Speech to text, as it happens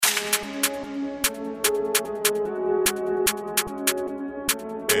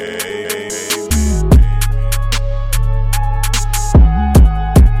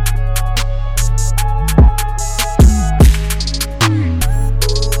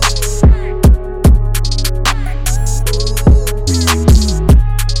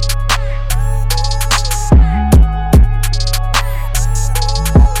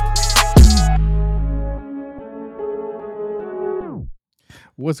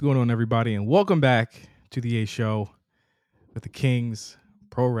What's going on, everybody, and welcome back to the A Show with the Kings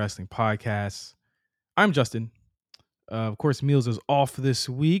Pro Wrestling Podcast. I'm Justin. Of course, Meals is off this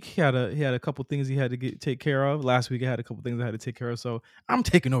week. He had a couple things he had to take care of. Last week, I had a couple things I had to take care of, so I'm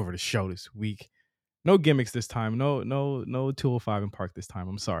taking over the show this week. No gimmicks this time. No 205 in Park this time.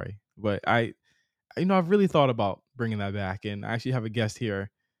 I'm sorry, but I've really thought about bringing that back, and I actually have a guest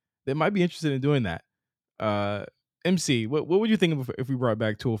here that might be interested in doing that. MC, what would you think if we brought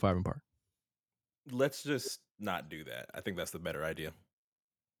back 205 in Park? Let's just not do that. I think that's the better idea.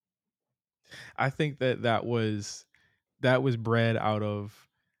 I think that was bred out of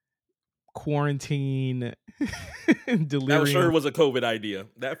quarantine delirium. That for sure was a COVID idea.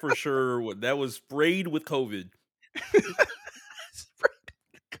 That for sure that was sprayed with COVID.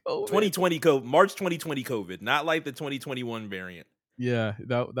 2020 COVID, March 2020 COVID, not like the 2021 variant. Yeah,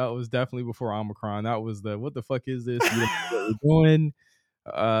 that was definitely before Omicron. That was the what the fuck is this? You know what we're doing.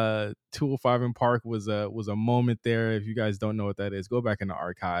 205 in Park was a moment there. If you guys don't know what that is, go back in the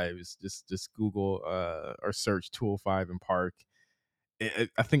archives. Just Google or search 205 in Park.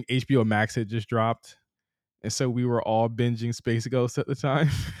 I think HBO Max had just dropped, and so we were all binging Space Ghost at the time.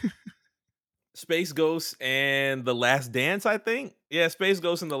 Space Ghost and The Last Dance, I think. Yeah, Space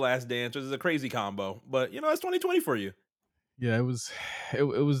Ghost and The Last Dance, which is a crazy combo. But it's 2020 for you. Yeah, it was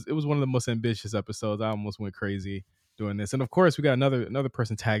one of the most ambitious episodes. I almost went crazy doing this. And of course, we got another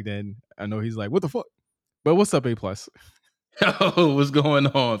person tagged in. I know he's like, what the fuck? But what's up, A Plus? Oh, what's going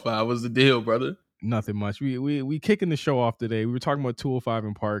on, Five? What's the deal, brother? Nothing much. We kicking the show off today. We were talking about 205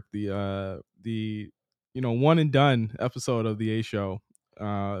 in Park, the one and done episode of the A Show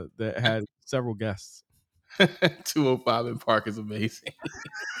that had several guests. 205 in Park is amazing.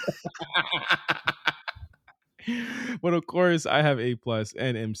 But of course, I have A Plus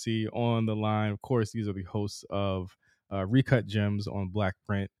and MC on the line. Of course, these are the hosts of Recut Gems on Black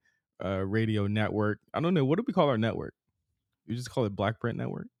Print Radio Network. I don't know, what do we call our network? You just call it Black Print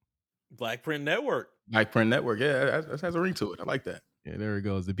Network? Black Print Network. Black Print Network. Yeah, that has a ring to it. I like that. Yeah, there it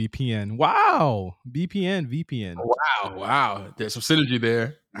goes. The BPN. Wow. VPN. Wow. There's some synergy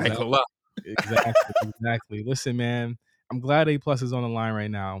there. I ain't gonna lie. Exactly. Listen, man, I'm glad A Plus is on the line right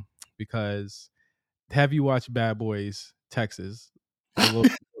now because have you watched Bad Boys Texas?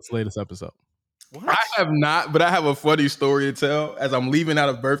 This latest episode. What? I have not, but I have a funny story to tell. As I'm leaving out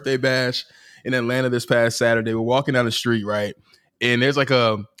of Birthday Bash in Atlanta this past Saturday, we're walking down the street, right? And there's like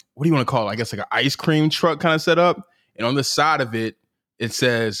what do you want to call it? I guess like an ice cream truck kind of set up. And on the side of it, it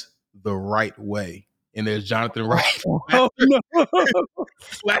says The Right Way. And there's Jonathan Wright. Oh, no.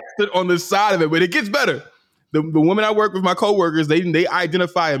 Plastered on the side of it. But it gets better. The woman I work with, my coworkers, they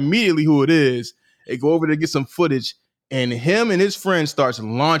identify immediately who it is. They go over to get some footage. And him and his friend starts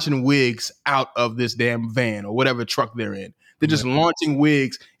launching wigs out of this damn van or whatever truck they're in. They're just launching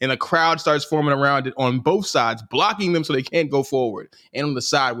wigs, and a crowd starts forming around it on both sides, blocking them so they can't go forward. And on the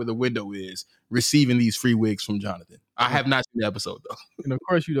side where the window is, receiving these free wigs from Jonathan. I have not seen the episode though. And of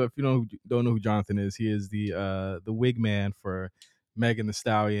course, if you don't know who Jonathan is, he is the wig man for Megan Thee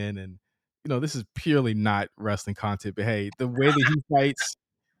Stallion, and this is purely not wrestling content. But hey, the way that he fights,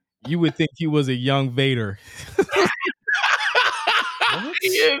 you would think he was a young Vader. He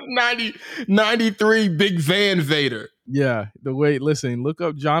is 93 Big Van Vader. Yeah, listen, look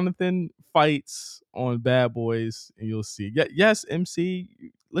up Jonathan fights on Bad Boys and you'll see. Yes, MC,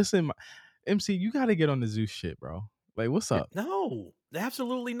 listen, MC, you got to get on the Zeus shit, bro. Like, what's up? No,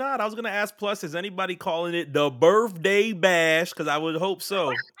 absolutely not. I was going to ask Plus, is anybody calling it the Birthday Bash? Because I would hope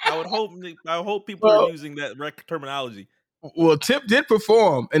so. I would hope people are using that terminology. Well, Tip did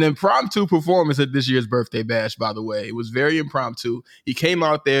perform an impromptu performance at this year's Birthday Bash, by the way. It was very impromptu. He came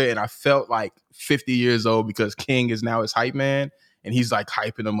out there and I felt like 50 years old because King is now his hype man and he's like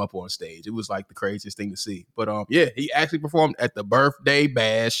hyping him up on stage. It was like the craziest thing to see. But yeah, he actually performed at the Birthday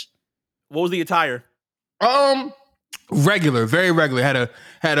Bash. What was the attire? Regular, very regular.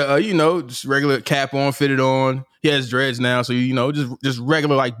 Had a just regular cap on, fitted on. He has dreads now, so just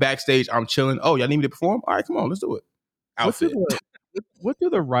regular like backstage. I'm chilling. Oh, y'all need me to perform? All right, come on, let's do it. Outfit. What do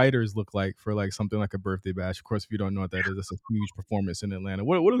the writers look like for like something like a Birthday Bash? Of course, if you don't know what that is, that's a huge performance in Atlanta.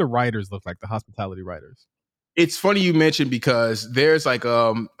 What do the writers look like? The hospitality writers. It's funny you mentioned because there's like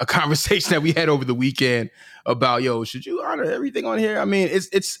a conversation that we had over the weekend about should you honor everything on here? I mean,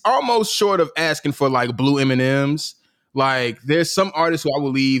 it's almost short of asking for like blue M&Ms. Like there's some artists who I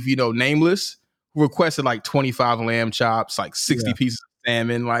will leave nameless who requested like 25 lamb chops, like 60 pieces of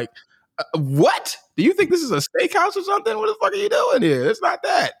salmon, like. What? Do you think this is a steakhouse or something? What the fuck are you doing here? It's not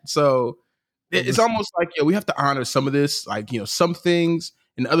that. So it's almost like we have to honor some of this, like some things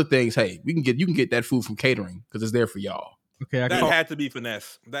and other things. Hey, you can get that food from catering because it's there for y'all. Okay, That had to be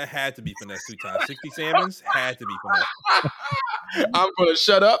finesse. That had to be finesse 2 times. 60 salmons had to be finesse. I'm gonna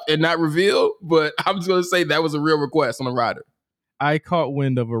shut up and not reveal, but I'm just gonna say that was a real request on the rider. I caught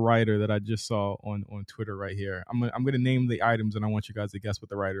wind of a writer that I just saw on Twitter right here. I'm gonna name the items and I want you guys to guess what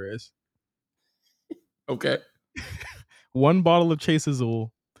the writer is. Okay. 1 bottle of Chase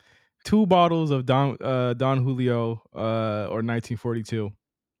Azul, 2 bottles of Don Julio or 1942.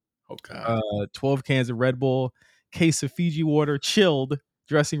 Okay. 12 cans of Red Bull, case of Fiji water, chilled,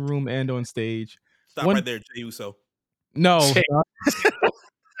 dressing room and on stage. Stop right there, Jey Uso. No.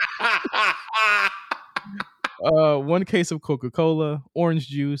 1 case of Coca-Cola, orange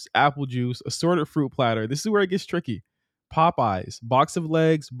juice, apple juice, assorted fruit platter. This is where it gets tricky. Popeyes, box of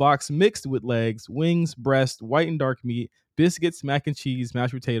legs, box mixed with legs, wings, breast, white and dark meat, biscuits, mac and cheese,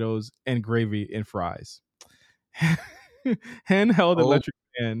 mashed potatoes, and gravy and fries. Handheld electric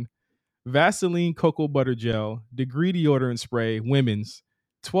fan, Vaseline cocoa butter gel, Degree deodorant spray, women's,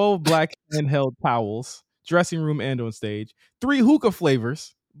 12 black handheld towels, dressing room and on stage, 3 hookah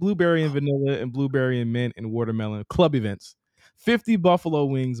flavors, blueberry and vanilla and blueberry and mint and watermelon, club events, 50 buffalo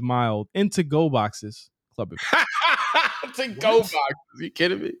wings mild, and to-go boxes, club events. To-go boxes, are you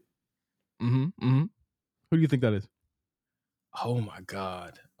kidding me? Who do you think that is? Oh my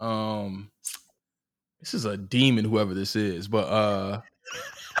God. This is a demon, whoever this is, but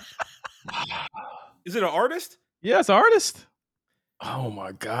is it an artist? Yeah, it's an artist. Oh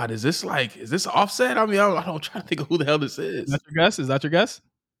my God. Is this Offset? I mean, I'm trying to think of who the hell this is. Is that your guess?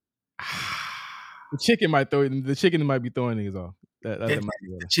 The chicken might be throwing these off.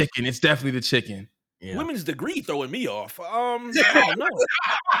 The chicken. It's definitely the chicken. Yeah. Women's Degree throwing me off. I don't know.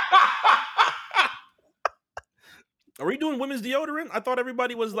 Are we doing women's deodorant? I thought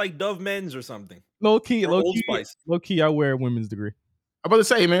everybody was like Dove Men's or something. Low key, I wear women's Degree. I'm about to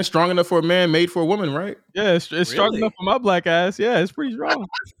say, man, strong enough for a man, made for a woman, right? Yeah, it's really? Strong enough for my black ass. Yeah, it's pretty strong.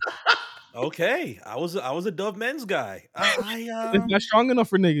 Okay, I was a Dove Men's guy. It's not strong enough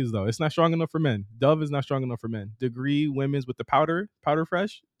for niggas though. It's not strong enough for men. Dove is not strong enough for men. Degree women's with the powder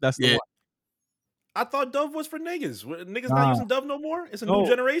fresh. That's the one. I thought Dove was for niggas. Niggas not using Dove no more. It's a new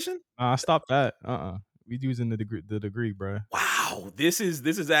generation. Stop that. We using the degree, bro. Wow, this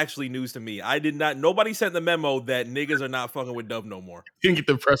is actually news to me. I did not. Nobody sent the memo that niggas are not fucking with Dove no more. You didn't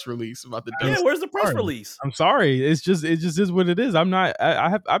get the press release about the Dove. Yeah, where's the press release? I'm sorry. It just is what it is. I've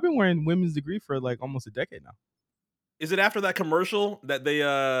been wearing women's Degree for like almost a decade now. Is it after that commercial that they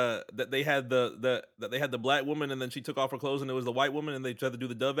had the black woman and then she took off her clothes and it was the white woman and they tried to do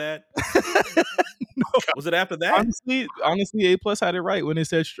the Dove ad? No. Was it after that? Honestly, A Plus had it right when it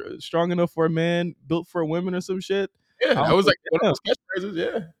said strong enough for a man, built for a woman or some shit. Yeah, I was like, one of those catchphrases.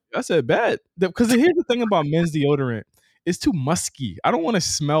 Yeah, I said bet, because here's the thing about men's deodorant: it's too musky. I don't want to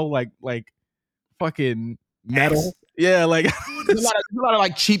smell like fucking metal. Yeah, like there's a lot of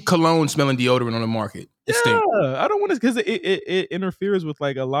like cheap cologne smelling deodorant on the market. Yeah, I don't want to, because it interferes with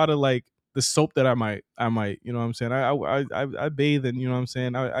like a lot of like the soap that I might, you know what I'm saying? I bathe in, you know what I'm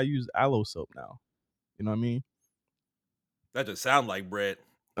saying? I use aloe soap now. You know what I mean? That just sound like bread.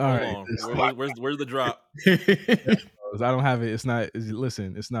 Hold on. Where's the drop? I don't have it. It's not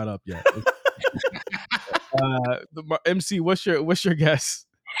up yet. MC, what's your guess?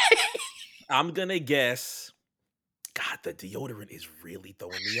 I'm gonna guess. God, the deodorant is really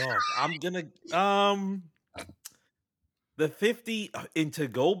throwing me off. I'm gonna the 50 in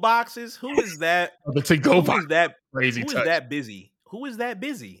to-go boxes. Who is that? The to-go box. Crazy. Who is that busy? Who is that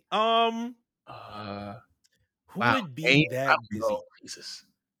busy? Who would be that busy? Jesus.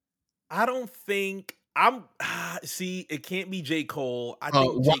 I don't think I'm. See, it can't be J. Cole. I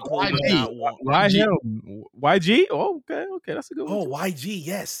think J. Cole would not want. Why him? YG? Oh, okay, that's a good one. Oh, YG,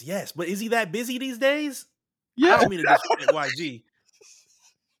 yes. But is he that busy these days? Yeah. I don't mean to disrespect YG.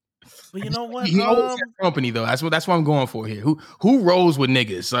 But you know what? He owns that company though. That's what I'm going for here. Who rolls with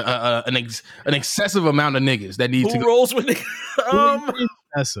niggas? An excessive amount of niggas that need to. Who rolls with niggas?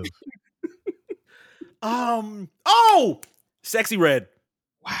 Excessive. Oh, Sexy Red.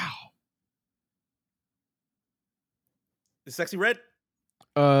 Wow. Is Sexy Red?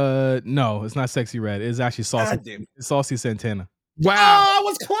 No, it's not Sexy Red. It's actually Saucy. It's Saucy Santana. Wow, I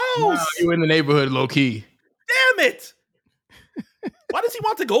was close. Wow, you in the neighborhood, low key. Damn it! Why does he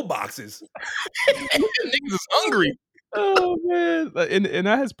want to go boxes? Niggas is hungry. Oh man, and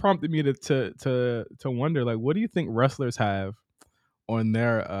that has prompted me to wonder, like, what do you think wrestlers have on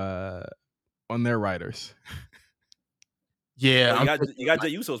their riders? Yeah, you got Jey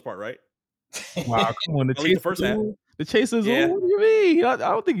Uso's part right. Wow, come on, the first half. The Chase Azul. Yeah. What do you mean? I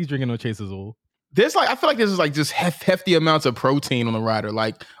don't think he's drinking no Chase Azul. I feel like this is like just hefty amounts of protein on the rider,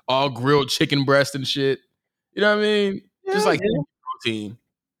 like all grilled chicken breast and shit. You know what I mean? Just like yeah. protein.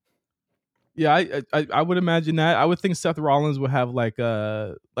 Yeah, I would imagine that. I would think Seth Rollins would have like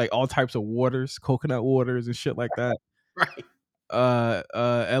all types of waters, coconut waters and shit like that. Right.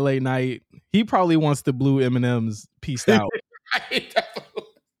 LA Knight, he probably wants the blue M&Ms pieced out. Right.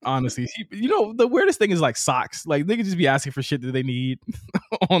 Honestly, the weirdest thing is like socks. Like they could just be asking for shit that they need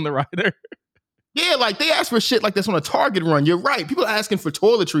on the rider. Yeah, like they ask for shit like this on a Target run. You're right. People are asking for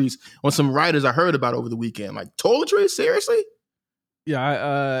toiletries on some riders I heard about over the weekend. Like toiletries, seriously?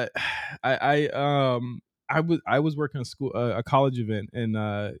 Yeah, I was working a college event, and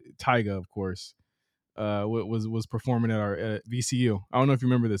Tyga, of course, was performing at our VCU. I don't know if you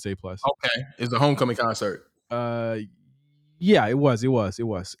remember this, A Plus. Okay, it's the homecoming concert. Yeah, it was,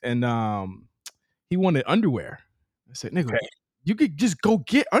 and he wanted underwear. I said, nigga, Okay. you could just go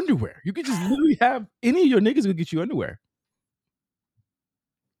get underwear. You could just literally have any of your niggas go get you underwear.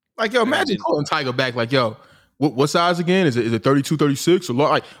 Like, yo, imagine calling Tyga back, like, yo, what size again? Is it 32, 36? Or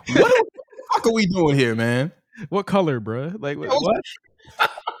like, what the fuck are we doing here, man? What color, bro? Like, what?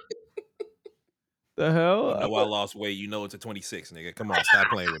 The hell? You know I lost weight. You know it's a 26, nigga. Come on, stop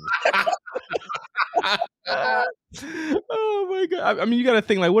playing with me. Oh my god! I mean, you got to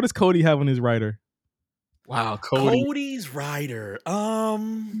think like, what does Cody have on his rider? Wow, Cody's rider.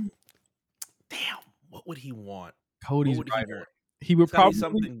 Damn, what would he want? Cody's rider. He would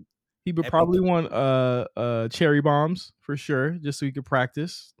probably want cherry bombs for sure, just so he could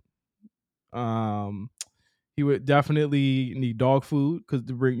practice. He would definitely need dog food because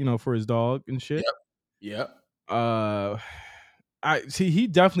to bring, for his dog and shit. Yep. I see. He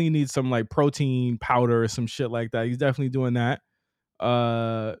definitely needs some like protein powder or some shit like that. He's definitely doing that.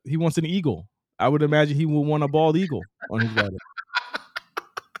 He wants an eagle. I would imagine he would want a bald eagle on his rider.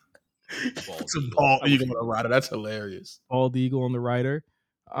 It's a bald eagle on the rider. That's hilarious. Bald eagle on the rider.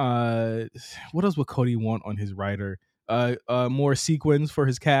 What else would Cody want on his rider? More sequins for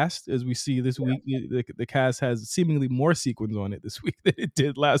his cast, as we see this week. The cast has seemingly more sequins on it this week than it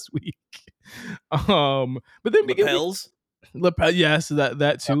did last week. But then lapels. Yes,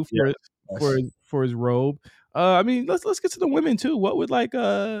 that too for his robe. I mean, let's get to the women too. What would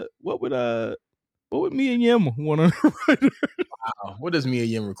me and Yim want on the rider? Wow. What does Mia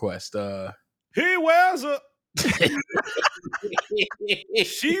Yim request? He wears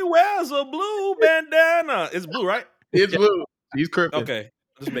she wears a blue bandana. It's blue, right? It's blue. He's crippin'. Okay.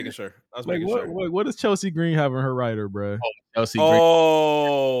 Just making sure. I was like, making sure. What does Chelsea Green have on her rider, bro? Chelsea Green.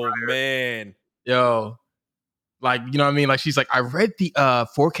 Oh, man. Yo. Like, you know what I mean? Like, she's like, I read the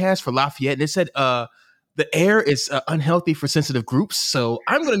forecast for Lafayette, and it said the air is unhealthy for sensitive groups, so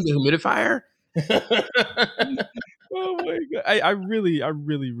I'm going to be a humidifier. Oh my god! I really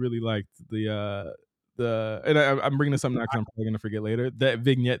liked and I'm bringing this up now because I'm probably gonna forget later. That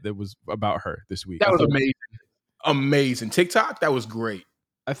vignette that was about her this week. That was amazing. TikTok, that was great.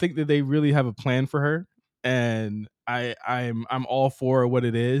 I think that they really have a plan for her, and I'm all for what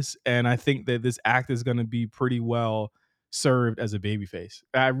it is, and I think that this act is gonna be pretty well served as a babyface.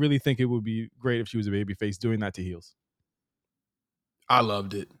 I really think it would be great if she was a babyface doing that to heels. I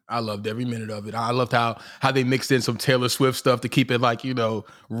loved it. I loved every minute of it. I loved how they mixed in some Taylor Swift stuff to keep it like,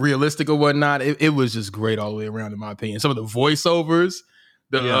 realistic or whatnot. It was just great all the way around, in my opinion. Some of the voiceovers,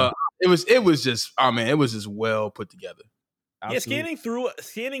 it was just well put together. Absolutely. Yeah,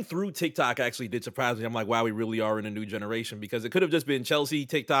 scanning through TikTok actually did surprise me. I'm like, wow, we really are in a new generation, because it could have just been Chelsea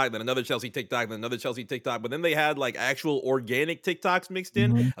TikTok, then another Chelsea TikTok, then another Chelsea TikTok, but then they had like actual organic TikToks mixed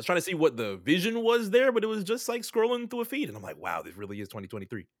in. I was trying to see what the vision was there, but it was just like scrolling through a feed, and I'm like, wow, this really is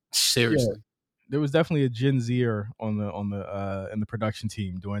 2023. Seriously. Yeah. There was definitely a Gen Zer on the in the production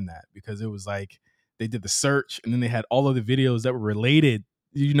team doing that, because it was like they did the search and then they had all of the videos that were related.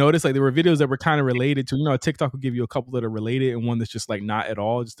 You notice like there were videos that were kind of related to, TikTok will give you a couple that are related and one that's just like not at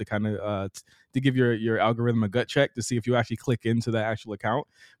all, just to kind of to give your algorithm a gut check to see if you actually click into that actual account.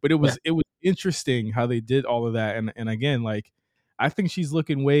 But it was interesting how they did all of that, and again, like I think she's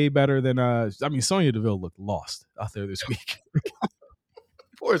looking way better than Sonya Deville looked lost out there this week.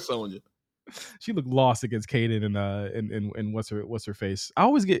 Poor Sonya. Mm-hmm. She looked lost against Kaden and what's her face. I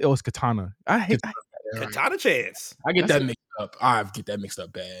always get it's Katana. I hate Katana Chance. I get that mixed up. I get that mixed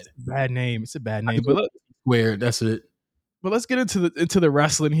up bad. Bad name. It's a bad name. But weird. That's it. But let's get into the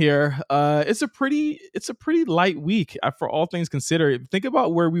wrestling here. It's a pretty light week for all things considered. Think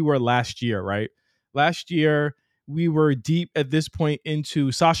about where we were last year, right? Last year we were deep at this point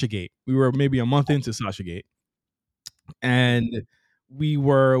into Sasha Gate. We were maybe a month into Sasha Gate, and we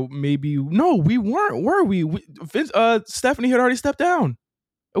were we weren't. Were we? Stephanie had already stepped down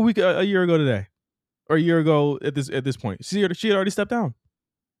a year ago today, or a year ago at this point. She had already stepped down.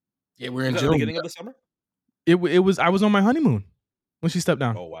 Yeah, we're in the June. beginning of the summer. It was I was on my honeymoon when she stepped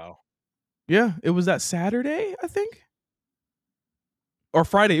down. Oh wow. Yeah, it was that Saturday, I think, or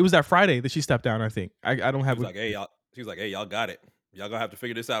Friday. It was that Friday that she stepped down. I think I don't She have. was like, hey, y'all. She was like, hey, y'all got it. Y'all gonna have to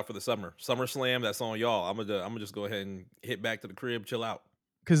figure this out for the summer. SummerSlam, that's on y'all. I'm gonna just go ahead and hit back to the crib, chill out.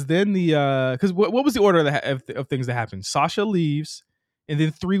 Because then because what was the order of things that happened? Sasha leaves, and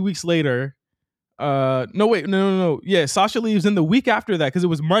then 3 weeks later, no. Yeah, Sasha leaves. Then the week after that, because it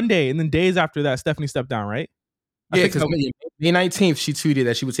was Monday, and then days after that, Stephanie stepped down, right? Yeah, because May 19th, she tweeted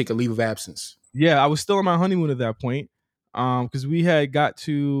that she would take a leave of absence. Yeah, I was still on my honeymoon at that point. Because we had got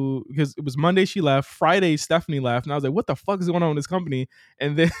to, because it was Monday she left, Friday Stephanie left, and I was like, what the fuck is going on with this company?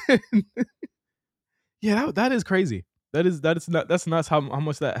 And then yeah, that is crazy. That's nuts how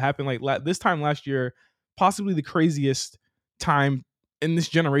much that happened. Like this time last year, possibly the craziest time in this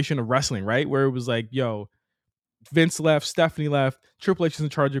generation of wrestling, right? Where it was like, yo, Vince left, Stephanie left, Triple H is in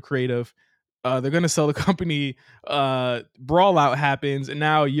charge of creative. They're gonna sell the company. Brawl out happens, and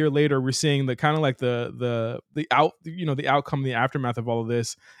now a year later, we're seeing the kind of like the outcome, the aftermath of all of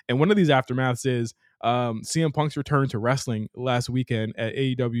this. And one of these aftermaths is CM Punk's return to wrestling last weekend at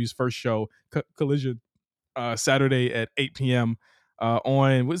AEW's first show, Collision, Saturday at 8 p.m.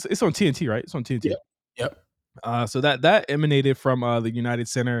 It's on TNT, right? It's on TNT. Yep. So that emanated from the United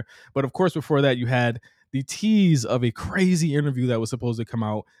Center, but of course before that you had the tease of a crazy interview that was supposed to come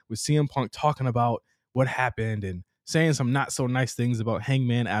out with CM Punk talking about what happened and saying some not so nice things about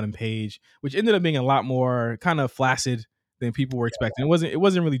Hangman Adam Page, which ended up being a lot more kind of flaccid than people were expecting. It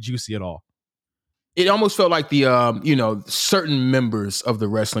wasn't really juicy at all. It almost felt like the certain members of the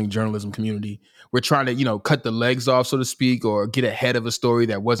wrestling journalism community were trying to cut the legs off, so to speak, or get ahead of a story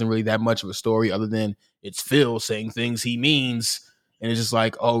that wasn't really that much of a story, other than it's Phil saying things he means, and it's just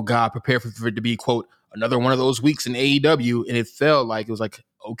like, oh God, prepare for it to be, quote, another one of those weeks in AEW. And it felt like it was like,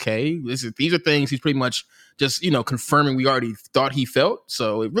 okay, these are things he's pretty much just confirming we already thought he felt,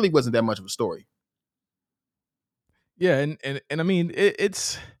 so it really wasn't that much of a story. Yeah, and I mean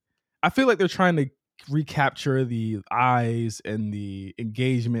it's I feel like they're trying to recapture the eyes and the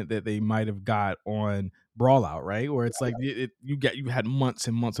engagement that they might have got on Brawl Out, right? Where it's like you had months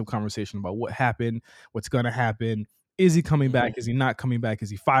and months of conversation about what happened, what's going to happen. Is he coming back? Is he not coming back? Is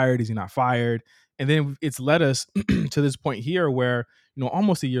he fired? Is he not fired? And then it's led us to this point here where,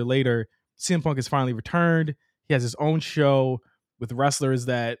 almost a year later, CM Punk has finally returned. He has his own show with wrestlers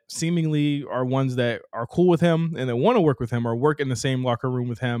that seemingly are ones that are cool with him and that want to work with him or work in the same locker room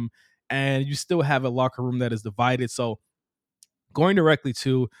with him. And you still have a locker room that is divided. So going directly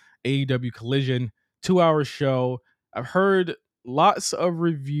to AEW Collision, 2-hour show. I've heard lots of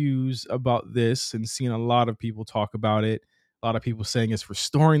reviews about this and seen a lot of people talk about it. A lot of people saying it's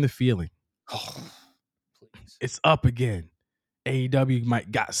restoring the feeling. Oh, please. It's up again. AEW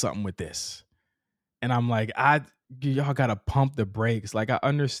might got something with this. And I'm like, y'all got to pump the brakes. Like, I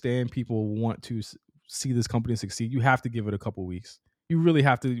understand people want to see this company succeed. You have to give it a couple weeks. You really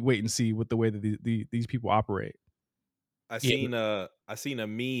have to wait and see what the way that these people operate. I seen a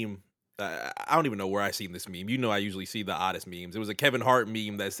meme. I don't even know where I seen this meme. I usually see the oddest memes. It was a Kevin Hart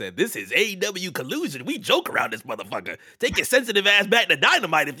meme that said, "This is AEW Collusion. We joke around this motherfucker. Take your sensitive ass back to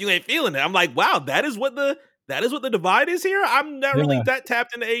Dynamite if you ain't feeling it." I'm like, wow, that is what the divide is here. I'm not really that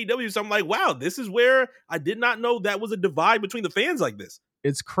tapped into AEW, so I'm like, wow, this is where I did not know that was a divide between the fans like this.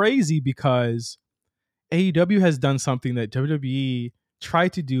 It's crazy because AEW has done something that WWE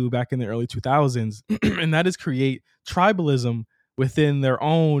tried to do back in the early 2000s, and that is create tribalism within their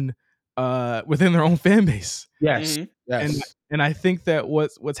own fan base. Yes. Mm-hmm. Yes. And I think that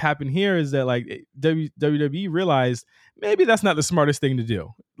what's happened here is that like WWE realized maybe that's not the smartest thing to do.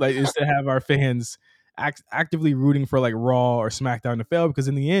 Like is to have our fans actively rooting for like Raw or SmackDown to fail, because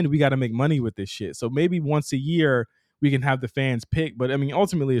in the end we got to make money with this shit. So maybe once a year we can have the fans pick. But I mean,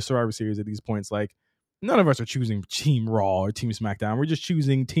 ultimately a Survivor Series at these points, like none of us are choosing Team Raw or Team SmackDown. We're just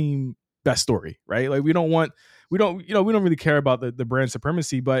choosing Team Best Story, right? Like we don't really care about the brand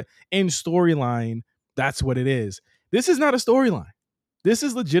supremacy, but in storyline, that's what it is. This is not a storyline. This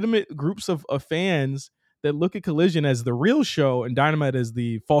is legitimate groups of fans that look at Collision as the real show and Dynamite as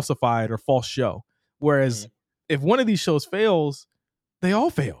the falsified or false show. Whereas if one of these shows fails, they all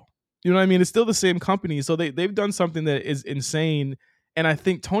fail. You know what I mean? It's still the same company. So they've done something that is insane. And I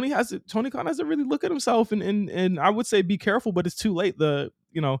think Tony Khan has to really look at himself and I would say be careful, but it's too late.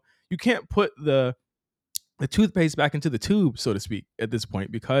 You can't put the toothpaste back into the tube, so to speak, at this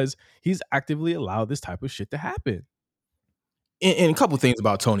point, because he's actively allowed this type of shit to happen. And a couple things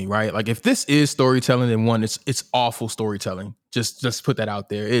about Tony, right? Like if this is storytelling, then one, it's awful storytelling. Just put that out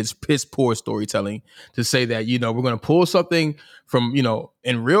there. It's piss poor storytelling to say that, we're going to pull something from,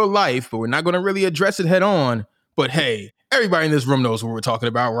 in real life, but we're not going to really address it head on. But hey, everybody in this room knows what we're talking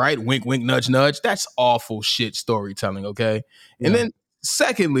about, right? Wink, wink, nudge, nudge. That's awful shit storytelling, okay? Yeah. And then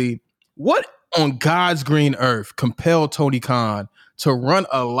secondly, what on God's green earth compelled Tony Khan to run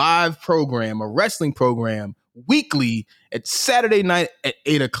a live program, a wrestling program, weekly at Saturday night at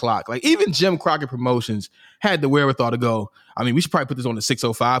 8:00? Like, even Jim Crockett Promotions had the wherewithal to go, I mean, we should probably put this on the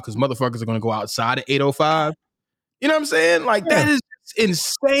 6:05 because motherfuckers are going to go outside at 8:05. You know what I'm saying? Like, that is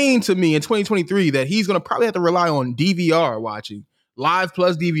insane to me in 2023 that he's going to probably have to rely on DVR watching, live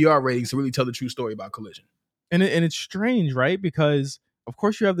plus DVR ratings to really tell the true story about Collision. And it's strange, right? Because of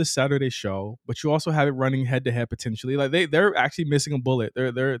course you have this Saturday show, but you also have it running head to head potentially. Like they're actually missing a bullet.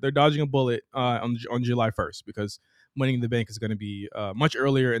 They're dodging a bullet on July 1st because Money in the Bank is going to be much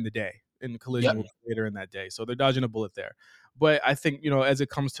earlier in the day, and Collision will be later in that day. So they're dodging a bullet there. But I think, as it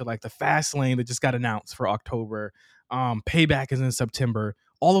comes to like the fast lane that just got announced for October, Payback is in September.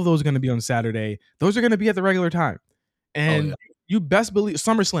 All of those are going to be on Saturday. Those are going to be at the regular time. And you best believe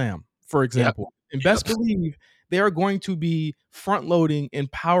SummerSlam, for example, and best believe they are going to be front loading and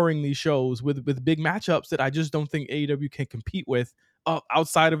powering these shows with big matchups that I just don't think AEW can compete with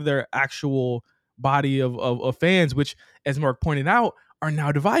outside of their actual body of fans, which, as Mark pointed out, are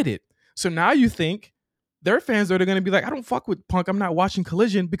now divided. So now you think there are fans that are going to be like, I don't fuck with Punk. I'm not watching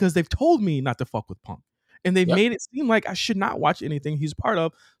Collision because they've told me not to fuck with Punk. And they've made it seem like I should not watch anything he's part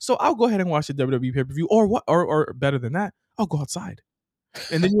of. So I'll go ahead and watch the WWE pay-per-view, or better than that, I'll go outside.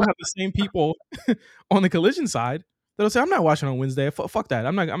 And then you have the same people on the Collision side that'll say, I'm not watching on Wednesday. Fuck that.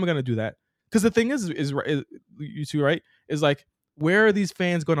 I'm going to do that. Because the thing is you two, right, is like, where are these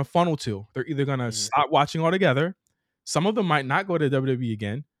fans going to funnel to? They're either going to stop watching altogether. Some of them might not go to WWE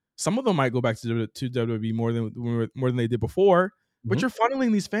again. Some of them might go back to WWE more than they did before. But you're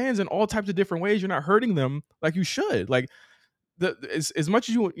funneling these fans in all types of different ways. You're not hurting them like you should. Like, as much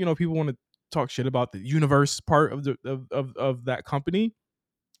as people want to talk shit about the universe part of that company,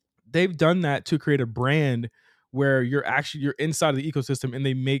 they've done that to create a brand where you're inside of the ecosystem and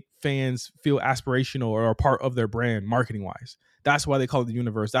they make fans feel aspirational or a part of their brand marketing wise. That's why they call it the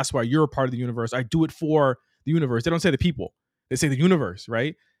universe. That's why you're a part of the universe. I do it for the universe. They don't say the people. They say the universe,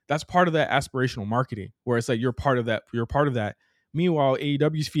 right? That's part of that aspirational marketing where it's like you're part of that. You're part of that. Meanwhile,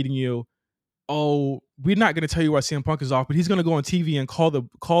 AEW is feeding you, oh, we're not going to tell you why CM Punk is off, but he's going to go on TV and call the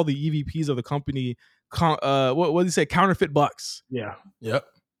EVPs of the company, what did he say? Counterfeit bucks. Yeah. Yep.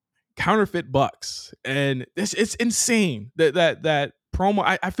 Counterfeit bucks. And it's insane that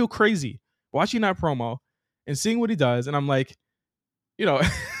promo. I feel crazy watching that promo and seeing what he does. And I'm like,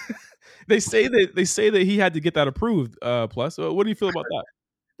 they say that he had to get that approved. Plus, what do you feel about that?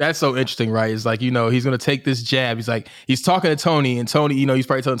 That's so interesting, right? It's like, he's going to take this jab. He's like, he's talking to Tony, and Tony, he's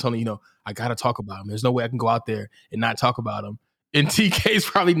probably telling Tony, I got to talk about him. There's no way I can go out there and not talk about him. And TK's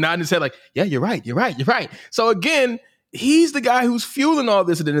probably nodding his head like, yeah, you're right. So again, he's the guy who's fueling all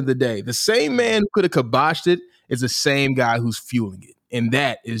this at the end of the day. The same man who could have kiboshed it is the same guy who's fueling it. And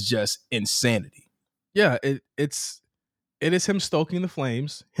that is just insanity. Yeah, it is him stoking the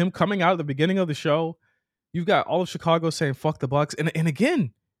flames, him coming out at the beginning of the show. You've got all of Chicago saying, fuck the Bucks. And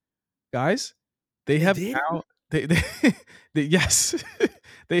again, guys, they have now yes,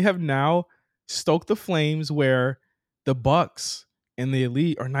 they have now stoked the flames where the Bucks and the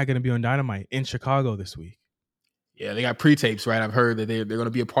Elite are not going to be on Dynamite in Chicago this week. Yeah, they got pre-tapes, right? I've heard that they're going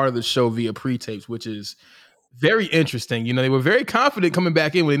to be a part of the show via pre-tapes, which is very interesting. They were very confident coming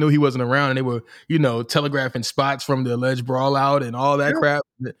back in when they knew he wasn't around, and they were, telegraphing spots from the alleged brawl out and all that crap.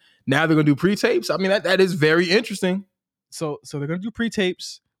 Now they're going to do pre-tapes. I mean, that is very interesting. So they're going to do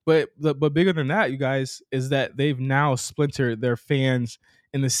pre-tapes. But bigger than that, you guys, is that they've now splintered their fans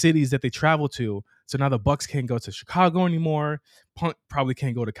in the cities that they travel to. So now the Bucks can't go to Chicago anymore. Punk probably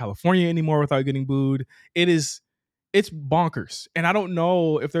can't go to California anymore without getting booed. It's bonkers. And I don't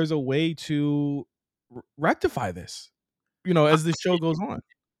know if there's a way to rectify this, as the show goes on.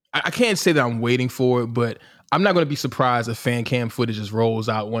 I can't say that I'm waiting for it, but I'm not going to be surprised if fan cam footage just rolls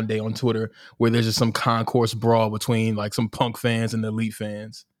out one day on Twitter where there's just some concourse brawl between like some Punk fans and the Elite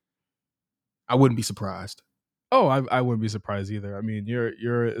fans. I wouldn't be surprised. Oh, I wouldn't be surprised either. I mean,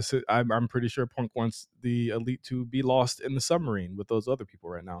 I'm pretty sure Punk wants the Elite to be lost in the submarine with those other people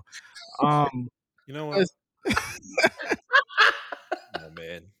right now. You know what? Oh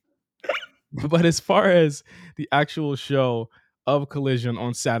man. But as far as the actual show of Collision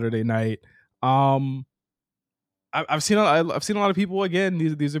on Saturday night, I've seen a lot of people. Again,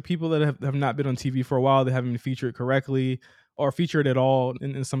 these are people that have not been on TV for a while. They haven't been featured correctly. or featured at all.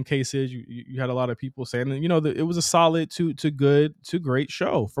 In some cases, you had a lot of people saying that, you know, that it was a solid to good to great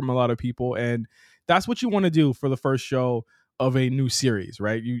show from a lot of people, and that's what you want to do for the first show of a new series,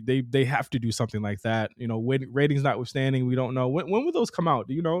 right? They have to do something like that. You know, ratings notwithstanding, we don't know when will those come out.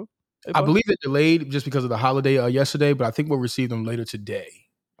 Do you know? Hey, I bud? believe it delayed just because of the holiday yesterday, but I think we'll receive them later today.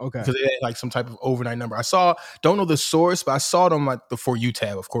 Okay. Because it had like some type of overnight number. Don't know the source, but I saw it on like the For You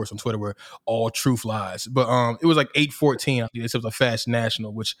tab, of course, on Twitter, where all truth lies. But it was like 8:14. I think it was a fast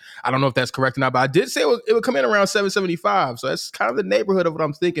national, which I don't know if that's correct or not. But I did say it would come in around 7:75. So that's kind of the neighborhood of what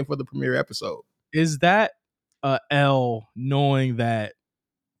I'm thinking for the premiere episode. Is that L, knowing that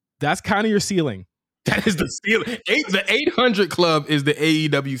that's kind of your ceiling? That is the ceiling. The 800 Club is the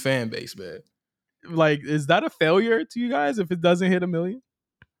AEW fan base, man. Like, is that a failure to you guys if it doesn't hit 1 million?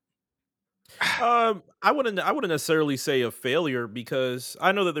 I wouldn't necessarily say a failure, because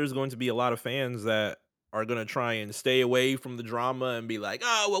I know that there's going to be a lot of fans that are going to try and stay away from the drama and be like,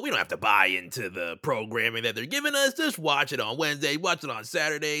 oh, well, we don't have to buy into the programming that they're giving us. Just watch it on Wednesday, watch it on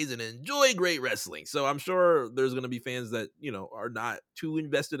Saturdays, and enjoy great wrestling. So I'm sure there's going to be fans that, you know, are not too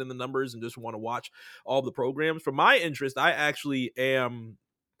invested in the numbers and just want to watch all the programs. For my interest, I actually am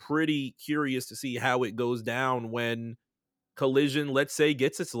pretty curious to see how it goes down when Collision, let's say,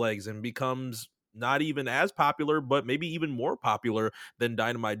 gets its legs and becomes not even as popular, but maybe even more popular than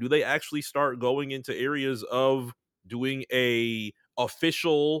Dynamite. Do they actually start going into areas of doing an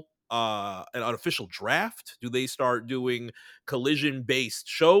official draft? Do they start doing Collision based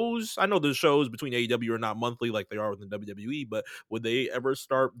shows? I know the shows between AEW are not monthly like they are within WWE, but would they ever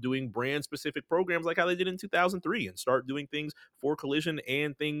start doing brand specific programs like how they did in 2003 and start doing things for Collision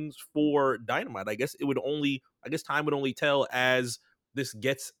and things for Dynamite? I guess time would only tell as this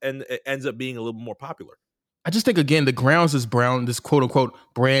gets and it ends up being a little more popular. I just think, again, the grounds this quote unquote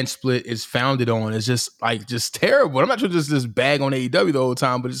brand split is founded on is just terrible. I'm not trying to just bag on AEW the whole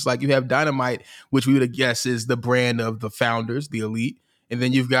time, but it's like you have Dynamite, which we would guess is the brand of the founders, the elite. And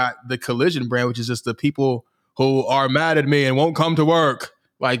then you've got the Collision brand, which is just the people who are mad at me and won't come to work.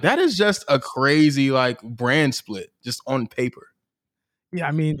 Like, that is just a crazy brand split just on paper. Yeah,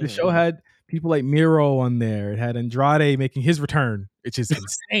 I mean, the show had people like Miro on there. It had Andrade making his return, which is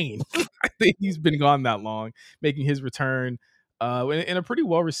insane. I think he's been gone that long, making his return in a pretty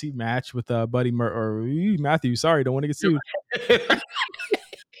well received match with Buddy or Matthew. Sorry, don't want to get sued.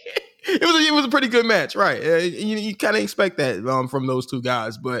 It was a pretty good match, right? You kind of expect that from those two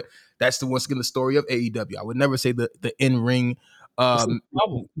guys, but that's once again the story of AEW. I would never say the in ring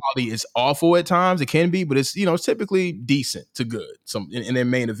quality is awful at times. It can be, but it's it's typically decent to good in their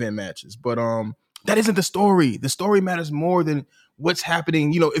main event matches. But that isn't the story. The story matters more than what's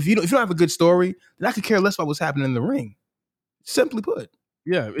happening. If you don't have a good story, then I could care less about what's happening in the ring. Simply put.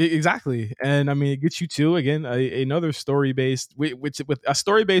 Yeah, exactly. And I mean, it gets you to, again, another story based, with a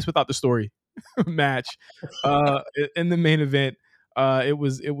story based without the story match in the main event. It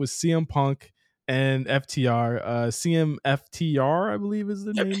was CM Punk and FTR. CMFTR, I believe, is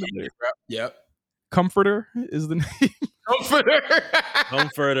the name of it. Yep. Comforter is the name. Comforter.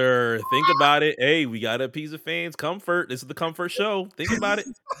 Think about it. Hey, we got a piece of fans. Comfort. This is the Comfort Show. Think about it.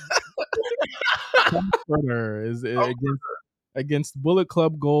 Comforter is against Bullet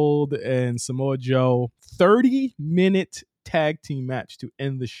Club Gold and Samoa Joe. 30-minute tag team match to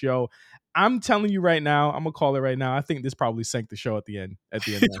end the show. I'm telling you right now, I'm gonna call it right now. I think this probably sank the show at the end. I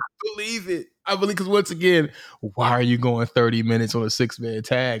believe it. I believe, because once again, why are you going 30 minutes on a 6-man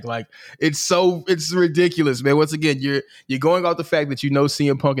tag? Like, it's ridiculous, man. Once again, you're going off the fact that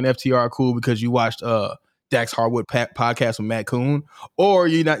CM Punk and FTR are cool because you watched Dax Harwood podcast with Matt Coon, or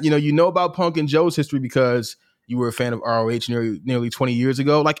you know about Punk and Joe's history because you were a fan of ROH nearly 20 years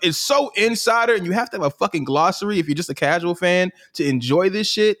ago. Like, it's so insider, and you have to have a fucking glossary if you're just a casual fan to enjoy this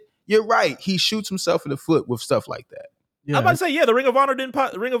shit. You're right. He shoots himself in the foot with stuff like that. Yeah. I'm about to say, the Ring of Honor didn't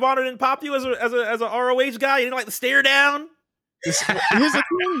pop you as a ROH guy. You didn't like the stare down. Here's the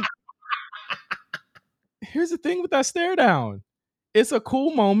thing. Here's the thing with that stare down. It's a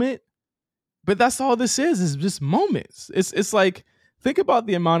cool moment, but that's all this is just moments. It's like, think about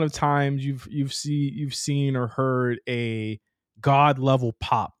the amount of times you've seen or heard a God level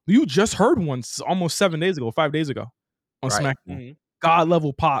pop. You just heard one almost 5 days ago on SmackDown. Mm-hmm. God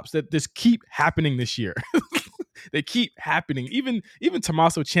level pops that just keep happening this year. They keep happening. Even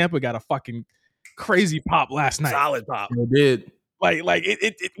Tommaso Ciampa got a fucking crazy pop last night. Solid pop. It did. Like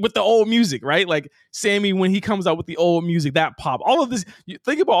it with the old music, right? Like Sammy, when he comes out with the old music, that pop. All of this. You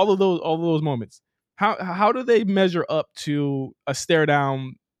think about all of those moments. How do they measure up to a stare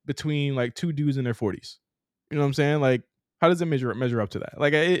down between like two dudes in their 40s? You know what I'm saying? Like, how does it measure up to that?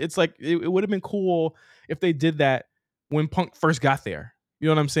 Like, it's like it would have been cool if they did that when Punk first got there. You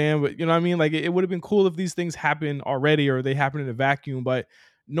know what I'm saying? But you know what I mean? Like, it would have been cool if these things happened already or they happen in a vacuum. But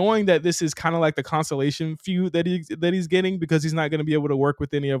knowing that this is kind of like the consolation feud that he's getting because he's not going to be able to work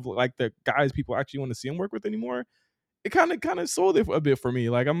with any of like the guys people actually want to see him work with anymore, it kind of sold it a bit for me.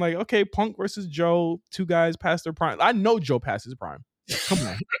 Like, I'm like, okay, Punk versus Joe, two guys past their prime. I know Joe past his prime. Come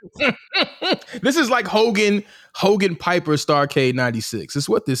on. This is like Hogan Piper Starrcade 96. It's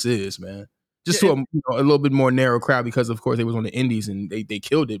what this is, man. Just to a little bit more narrow crowd because, of course, they was on the indies and they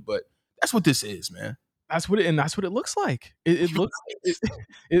killed it. But that's what this is, man. That's what it looks like. It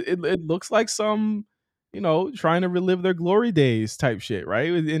looks like some, trying to relive their glory days type shit,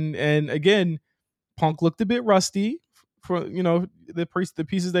 right? And again, Punk looked a bit rusty for the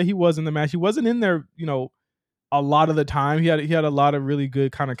pieces that he was in the match. He wasn't in there, a lot of the time. He had a lot of really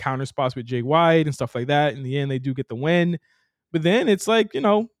good kind of counter spots with Jay White and stuff like that. In the end, they do get the win. But then it's like,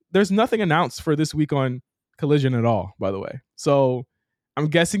 there's nothing announced for this week on Collision at all, by the way. So I'm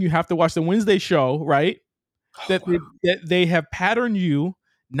guessing you have to watch the Wednesday show, right? That they have patterned you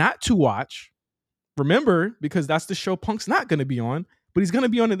not to watch. Remember, because that's the show Punk's not going to be on, but he's going to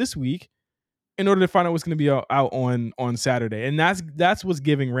be on it this week in order to find out what's going to be out on Saturday. And that's what's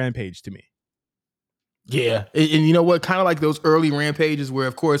giving Rampage to me. Yeah, and you know what? Kind of like those early Rampages where,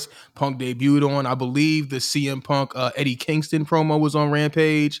 of course, Punk debuted on. I believe the CM Punk Eddie Kingston promo was on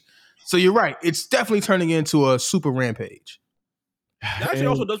Rampage. So you're right. It's definitely turning into a super Rampage. That actually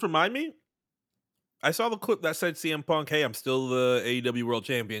also does remind me. I saw the clip that said CM Punk, "Hey, I'm still the AEW World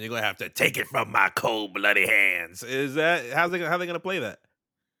Champion. You're gonna have to take it from my cold bloody hands." Is that how they gonna play that?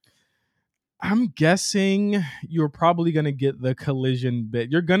 I'm guessing you're probably going to get the Collision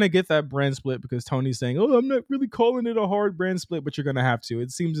bit. You're going to get that brand split because Tony's saying, "Oh, I'm not really calling it a hard brand split," but you're going to have to.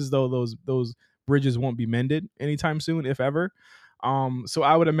 It seems as though those bridges won't be mended anytime soon, if ever. So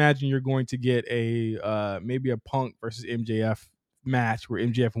I would imagine you're going to get a maybe a Punk versus MJF match where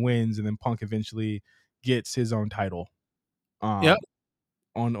MJF wins and then Punk eventually gets his own title. On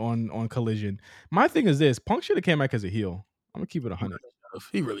Collision. My thing is this: Punk should have came back as a heel. I'm gonna keep it 100.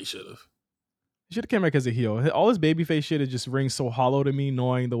 He really should have. He should have came back as a heel. All his babyface shit, it just rings so hollow to me,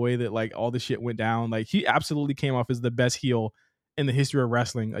 knowing the way that like all the shit went down. Like, he absolutely came off as the best heel in the history of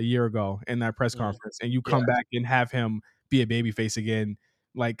wrestling a year ago in that press conference, and you come back and have him be a babyface again,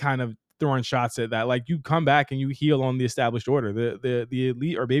 like kind of throwing shots at that. Like, you come back and you heel on the established order. The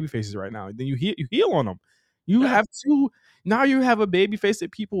elite are babyfaces right now. Then you heel on them. You have to. Now you have a babyface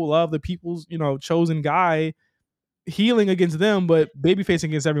that people love, the people's chosen guy, healing against them, but babyface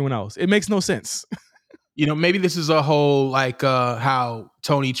against everyone else. It makes no sense. Maybe this is a whole like how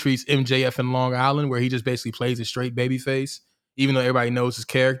Tony treats MJF in Long Island, where he just basically plays a straight babyface, even though everybody knows his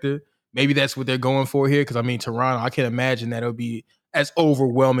character. Maybe that's what they're going for here. Because I mean, Toronto, I can't imagine that it'll be as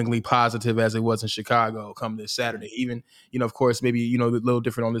overwhelmingly positive as it was in Chicago come this Saturday. Even, of course, maybe, a little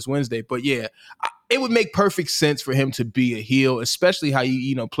different on this Wednesday. But yeah, it would make perfect sense for him to be a heel, especially how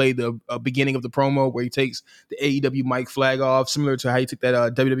you play the beginning of the promo where he takes the AEW mic flag off, similar to how he took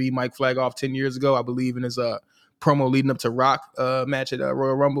that WWE mic flag off 10 years ago, I believe, in his promo leading up to Rock match at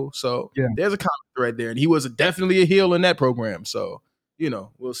Royal Rumble. So there's a comment right there. And he was definitely a heel in that program. So,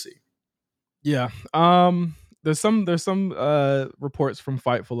 we'll see. Yeah. There's some reports from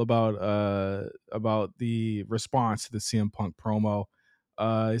Fightful about the response to the CM Punk promo.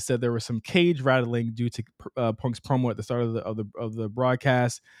 It said there was some cage rattling due to Punk's promo at the start of the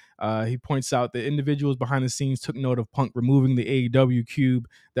broadcast. He points out that individuals behind the scenes took note of Punk removing the AEW cube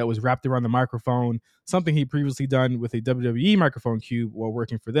that was wrapped around the microphone, something he'd previously done with a WWE microphone cube while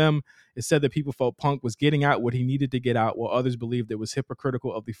working for them. It said that people felt Punk was getting out what he needed to get out, while others believed it was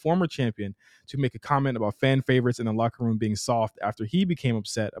hypocritical of the former champion to make a comment about fan favorites in the locker room being soft after he became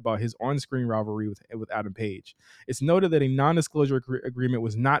upset about his on-screen rivalry with Adam Page. It's noted that a non-disclosure agreement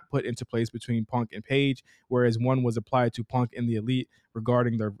was not put into place between Punk and Page, whereas one was applied to Punk and the Elite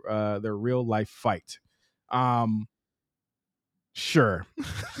regarding their real life fight. Sure.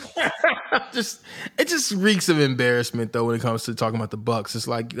 It just reeks of embarrassment though when it comes to talking about the Bucks. It's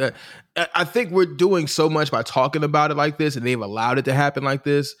like I think we're doing so much by talking about it like this, and they've allowed it to happen like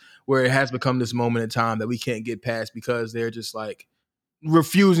this, where it has become this moment in time that we can't get past because they're just like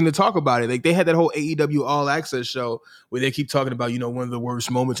refusing to talk about it. Like, they had that whole AEW All Access show where they keep talking about, one of the worst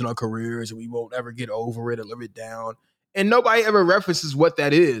moments in our careers and we won't ever get over it or live it down. And nobody ever references what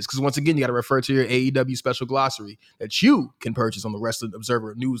that is. Because once again, you got to refer to your AEW special glossary that you can purchase on the Wrestling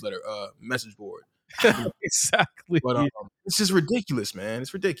Observer newsletter message board. Exactly. But it's just ridiculous, man.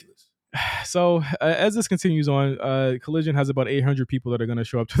 It's ridiculous. So as this continues on, Collision has about 800 people that are going to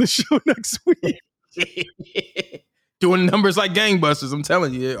show up to the show next week. Doing numbers like gangbusters, I'm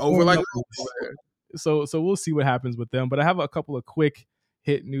telling you. Over like So we'll see what happens with them. But I have a couple of quick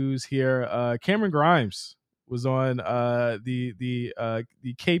hit news here. Cameron Grimes was on the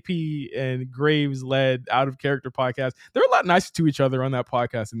KP and Graves led Out of Character podcast. They're a lot nicer to each other on that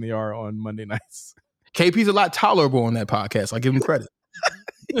podcast than they are on Monday nights. KP's a lot tolerable on that podcast. I give him credit.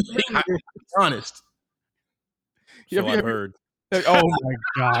 I'm honest. So I've heard. Oh my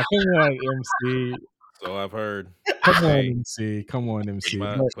God! Come on, MC. So I've heard. Come on, MC. Come on, MC.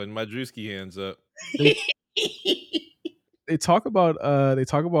 Putting my Drewski hands up. They talk about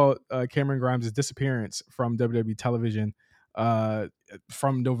Cameron Grimes' disappearance from WWE television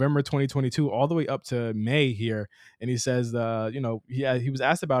from November 2022 all the way up to May here, and he says he was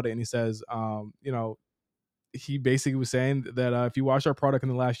asked about it, and he says he basically was saying that if you watch our product in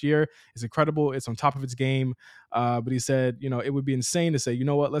the last year, it's incredible. It's on top of its game. But he said, it would be insane to say, you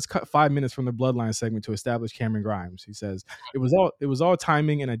know what, let's cut 5 minutes from the Bloodline segment to establish Cameron Grimes. He says it was all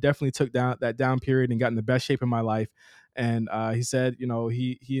timing, and I definitely took that down period and got in the best shape of my life. And he said,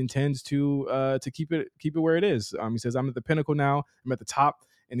 he intends to keep it where it is. He says, I'm at the pinnacle now. I'm at the top.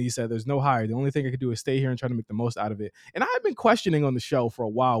 And he said, there's no higher. The only thing I could do is stay here and try to make the most out of it. And I've been questioning on the show for a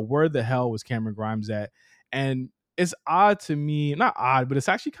while, where the hell was Cameron Grimes at? And it's odd to me, not odd, but it's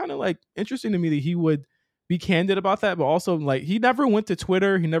actually kind of like interesting to me that he would be candid about that. But also, like, he never went to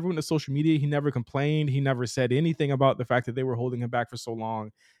Twitter. He never went to social media. He never complained. He never said anything about the fact that they were holding him back for so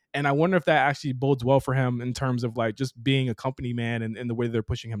long. And I wonder if that actually bodes well for him in terms of like just being a company man and the way they're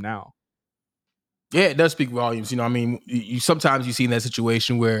pushing him now. Yeah, it does speak volumes. You sometimes you see in that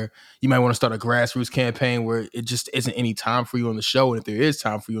situation where you might want to start a grassroots campaign where it just isn't any time for you on the show. And if there is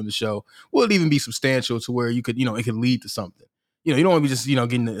time for you on the show, will it even be substantial to where you could, it could lead to something? You don't want to be just,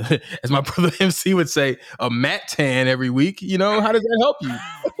 getting, as my brother MC would say, a mat tan every week. How does that help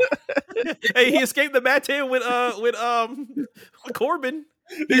you? Hey, he escaped the mat tan with Corbin.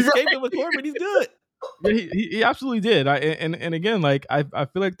 He escaped it with Corbin. He's good. Yeah, he absolutely did. And again, like I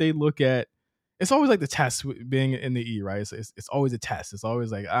feel like they look at, it's always like the test being in the E, right? It's always a test. It's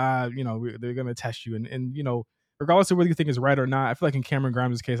always like, they're going to test you. And regardless of whether you think it's right or not, I feel like in Cameron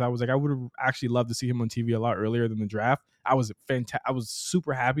Grimes' case, I was like, I would have actually loved to see him on TV a lot earlier than the draft. I was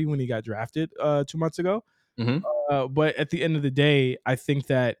super happy when he got drafted 2 months ago. Mm-hmm. But at the end of the day, I think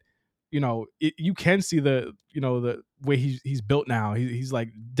that, you can see the way he's built now. He's like,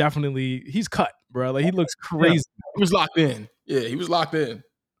 definitely, he's cut, bro. Like, he looks crazy. Yeah, he was locked in. Yeah, he was locked in.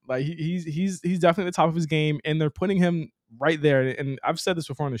 Like he's definitely at the top of his game, and they're putting him right there. And I've said this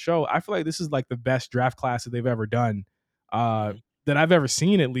before on the show. I feel like this is like the best draft class that they've ever done, that I've ever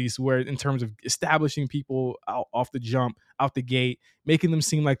seen, at least, where in terms of establishing people off the jump, out the gate, making them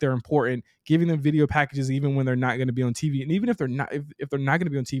seem like they're important, giving them video packages even when they're not going to be on TV, and even if they're not going to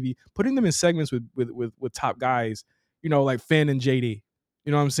be on TV, putting them in segments with top guys, like Finn and JD.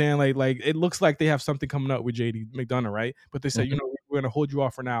 You know what I'm saying? Like it looks like they have something coming up with JD McDonough, right? But they say, we're going to hold you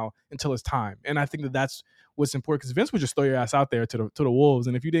off for now until it's time. And I think that's what's important, because Vince would just throw your ass out there to the wolves,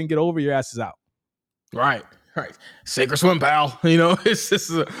 and if you didn't get over, your ass is out. Right. Sink or swim, pal. It's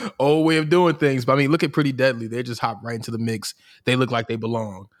just an old way of doing things. But I mean, look at Pretty Deadly. They just hop right into the mix. They look like they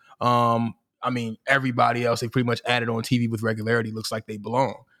belong. Everybody else they pretty much added on TV with regularity looks like they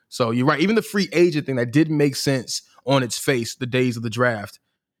belong. So you're right. Even the free agent thing that didn't make sense on its face the days of the draft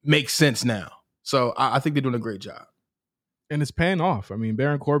makes sense now. So I think they're doing a great job. And it's paying off. I mean,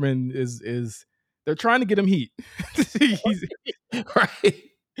 Baron Corbin is they're trying to get him heat. Right.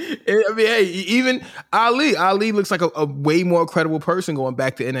 I mean, hey, even Ali looks like a way more credible person going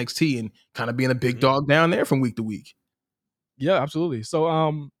back to NXT and kind of being a big dog down there from week to week. Yeah, absolutely.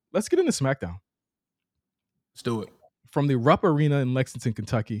 So let's get into SmackDown. Let's do it. From the Rupp Arena in Lexington,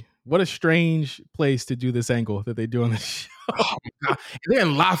 Kentucky. What a strange place to do this angle that they do on the show. Oh my God. They're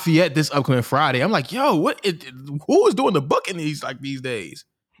in Lafayette this upcoming Friday. I'm like, yo, who is doing the booking these days?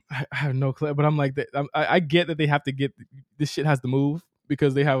 I have no clue, but I'm like, I get that they have to get this shit has to move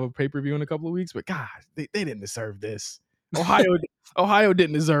because they have a pay-per-view in a couple of weeks, but God, they didn't deserve this. Ohio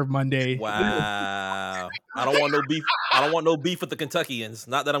didn't deserve Monday. Wow. I don't want no beef. I don't want no beef with the Kentuckians.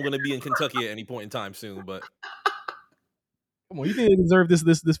 Not that I'm going to be in Kentucky at any point in time soon, but come on, you think they deserve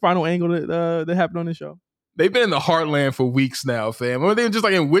this final angle that happened on this show? They've been in the heartland for weeks now, fam. Remember they were just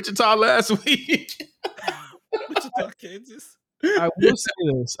like in Wichita last week? Wichita, Kansas.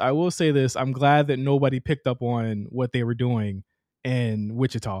 I will say this. I'm glad that nobody picked up on what they were doing in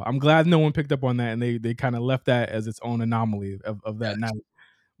Wichita. I'm glad no one picked up on that, and they kind of left that as its own anomaly of that night.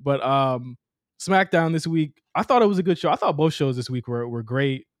 But SmackDown this week, I thought it was a good show. I thought both shows this week were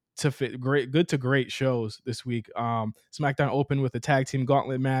great good to great shows this week. SmackDown opened with a tag team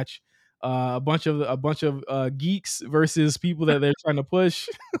gauntlet match. A bunch of geeks versus people that they're trying to push.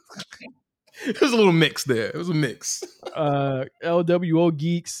 It was a little mix there. It was a mix. LWO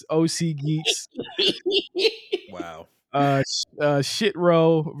geeks, OC geeks, Wow. Shit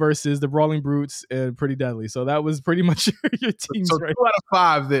Row versus the Brawling Brutes and Pretty Deadly. So that was pretty much your teams, So right? 2 out of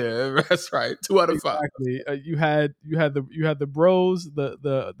 5 there. That's right. 2 out of 5. Exactly. You had the bros,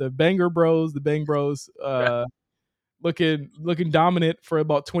 the banger bros, the bang bros, looking dominant for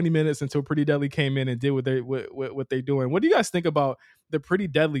about 20 minutes until Pretty Deadly came in and did what they're doing. What do you guys think about the Pretty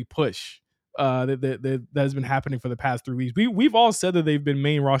Deadly push that has been happening for the past 3 weeks? We've all said that they've been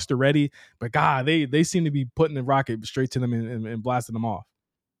main roster ready, but God, they seem to be putting the rocket straight to them and blasting them off.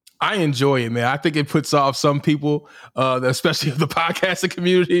 I enjoy it, man. I think it puts off some people, especially the podcasting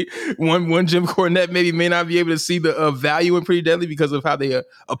community. One Jim Cornette maybe may not be able to see the value in Pretty Deadly because of how they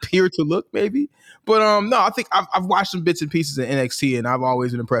appear to look, maybe. But no, I think I've watched some bits and pieces in NXT, and I've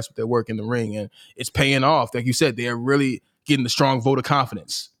always been impressed with their work in the ring, and it's paying off. Like you said, they're really getting the strong vote of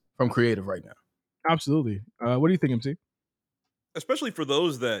confidence from creative right now. Absolutely. What do you think, MC? Especially for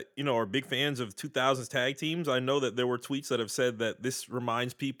those that, are big fans of 2000s tag teams. I know that there were tweets that have said that this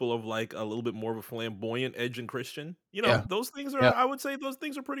reminds people of like a little bit more of a flamboyant Edge and Christian. Those things are, I would say those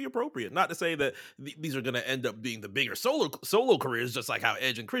things are pretty appropriate. Not to say that these are going to end up being the bigger solo careers, just like how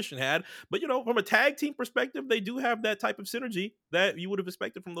Edge and Christian had. But, from a tag team perspective, they do have that type of synergy that you would have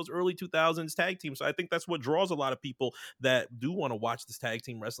expected from those early 2000s tag teams. So I think that's what draws a lot of people that do want to watch this tag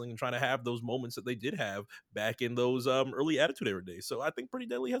team wrestling and try to have those moments that they did have back in those early Attitude Era days. So I think Pretty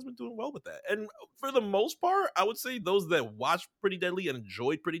Deadly has been doing well with that. And for the most part, I would say those that watched Pretty Deadly and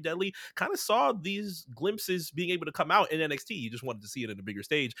enjoyed Pretty Deadly kind of saw these glimpses being able to come out in NXT. You just wanted to see it in a bigger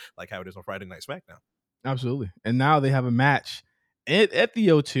stage, like how it is on Friday Night SmackDown. Absolutely. And now they have a match at the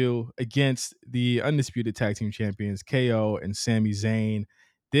O2 against the undisputed tag team champions, KO and Sami Zayn.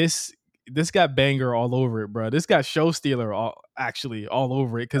 This got banger all over it, bro. This got show stealer all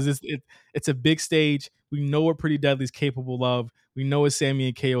over it because it's a big stage. We know what Pretty Deadly's capable of. We know what Sami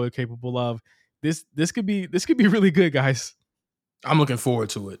and KO are capable of. This could be really good, guys. I'm looking forward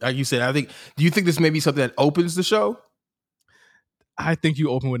to it. Like you said, do you think this may be something that opens the show? I think you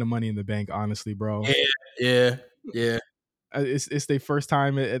open with the Money in the Bank, honestly, bro. Yeah. It's their first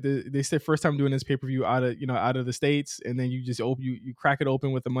time. It's their first time doing this pay-per-view out of the States, and then you just you crack it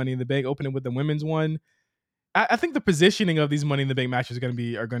open with the Money in the Bank. Open it with the women's one. I think the positioning of these Money in the Bank matches are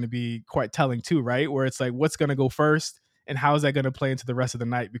going to be quite telling too, right? Where it's like, what's going to go first, and how is that going to play into the rest of the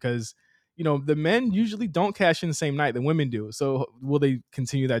night? Because the men usually don't cash in the same night; the women do. So will they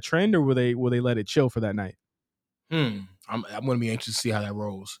continue that trend, or will they let it chill for that night? I'm going to be anxious to see how that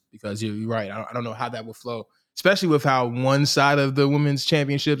rolls, because you're right. I don't know how that will flow, especially with how one side of the women's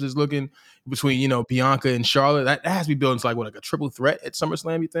championships is looking between, Bianca and Charlotte. That has to be building to like a triple threat at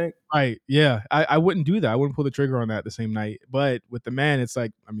SummerSlam, you think? Right. Yeah. I wouldn't do that. I wouldn't pull the trigger on that the same night. But with the man, it's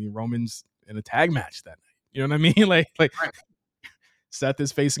like, Roman's in a tag match that night. You know what I mean? Like right. Seth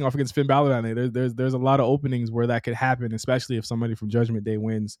is facing off against Finn Balor that night. There's a lot of openings where that could happen, especially if somebody from Judgment Day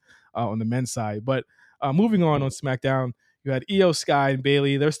wins on the men's side. But moving on SmackDown, you had Io Sky and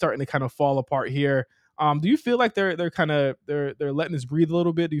Bayley. They're starting to kind of fall apart here. Do you feel like they're letting us breathe a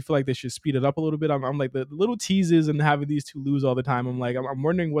little bit? Do you feel like they should speed it up a little bit? I'm like the little teases and having these two lose all the time. I'm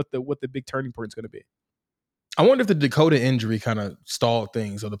wondering what the big turning point is going to be. I wonder if the Dakota injury kind of stalled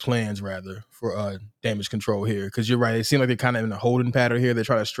things, or the plans rather, for Damage Control here. Because you're right, it seems like they're kind of in a holding pattern here. They're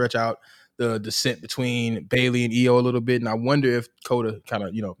trying to stretch out the descent between Bayley and Io a little bit, and I wonder if Dakota kind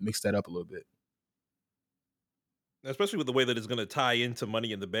of mixed that up a little bit. Especially with the way that it's going to tie into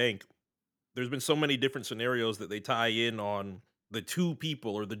Money in the Bank. There's been so many different scenarios that they tie in on the two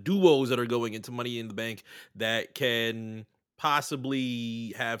people or the duos that are going into Money in the Bank that can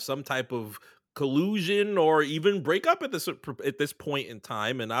possibly have some type of collusion or even break up at this point in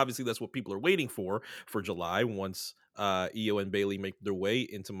time. And obviously that's what people are waiting for July, once Io and Bayley make their way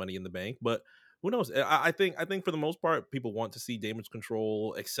into Money in the Bank. But who knows? I think for the most part, people want to see Damage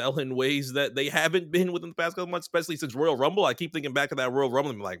Control excel in ways that they haven't been within the past couple months, especially since Royal Rumble. I keep thinking back to that Royal Rumble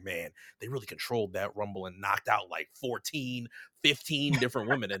and be like, man, they really controlled that Rumble and knocked out like 14, 15 different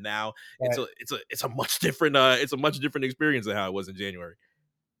women. And now it's a much different experience than how it was in January.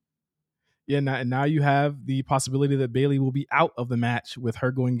 Yeah, now you have the possibility that Bayley will be out of the match with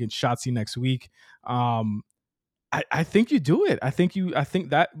her going against Shotzi next week. I think you do it. I think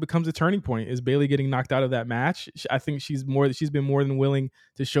that becomes a turning point, is Bayley getting knocked out of that match. I think she's been more than willing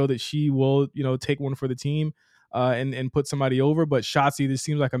to show that she will, take one for the team and put somebody over. But Shotzi, this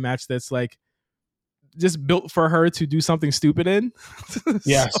seems like a match that's like just built for her to do something stupid in.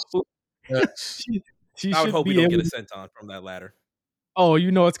 Yes. She I would hope we don't get a senton from that ladder. Oh,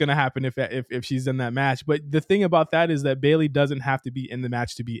 you know what's gonna happen if she's in that match. But the thing about that is that Bailey doesn't have to be in the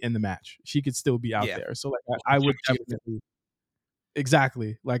match to be in the match. She could still be out there. So like I would definitely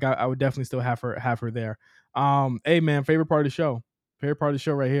exactly like I would definitely still have her there. Hey man, favorite part of the show. Favorite part of the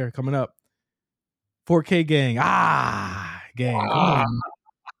show right here coming up. 4K gang. Gang. Come on.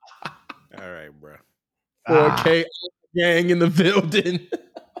 All right, bro. 4K gang in the building.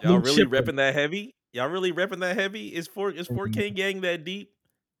 Y'all really repping that heavy? Y'all really repping that heavy? Is 4K gang that deep?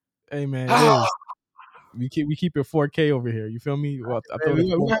 Hey man, it is. We keep it 4K over here. You feel me? Well,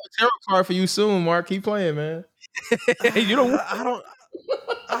 we have a tarot card for you soon, Mark. Keep playing, man. You don't.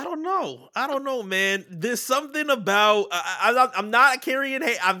 I don't know, man. There's something about I'm not a Carrion.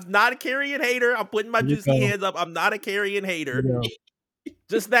 I'm not a Carrion hater. I'm putting my juicy hands up. I'm not a Carrion hater.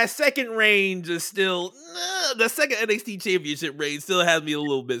 Just that second reign, just still the second NXT Championship reign still has me a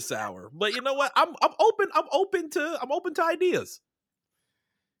little bit sour. But you know what? I'm open to ideas.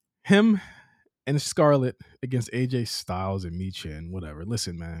 Him and Scarlett against AJ Styles and Michin, whatever.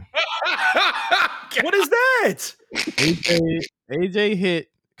 Listen, man. What is that? AJ hit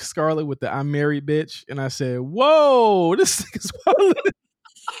Scarlett with the "I'm married, bitch," and I said, "Whoa, this is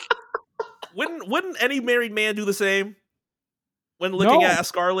Wouldn't any married man do the same when looking at a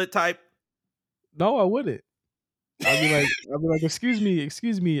Scarlett type? No, I wouldn't. I'd be like, excuse me,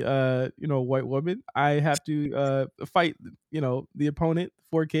 white woman. I have to fight, the opponent,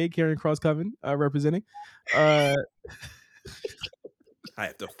 4K, Karen Cross Coven, representing. I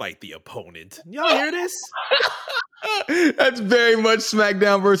have to fight the opponent. Y'all hear this? That's very much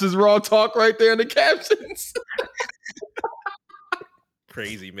SmackDown versus Raw talk right there in the captions.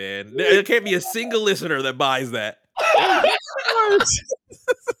 Crazy, man. There can't be a single listener that buys that.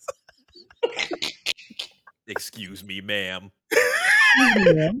 Excuse me, ma'am.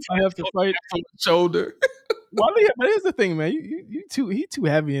 I have to fight on the shoulder. Well, but here's the thing, man. He too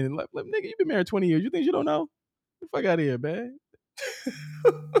heavy in it. Like, nigga, you've been married 20 years. You think you don't know? Get the fuck out of here, man.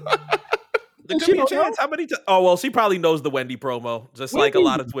 There could be a chance. How many times? Oh, well, she probably knows the Wendy promo, just like a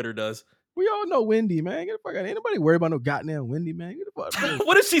lot of Twitter does. We all know Wendy, man. Get the fuck out of here. Ain't nobody worried about no goddamn Wendy, man. Get the fuck out of here.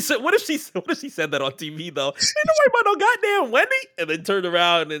 What if she said that on TV, though? Ain't no worry about no goddamn Wendy. And then turned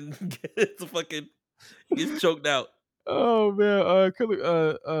around and gets choked out. Oh, man.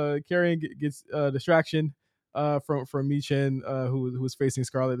 Karrion gets distraction from Michin, who was facing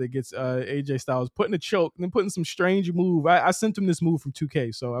Scarlett. That gets AJ Styles putting a choke and then putting some strange move. I sent him this move from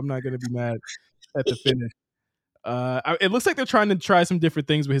 2K, so I'm not going to be mad at the finish. It looks like they're trying to try some different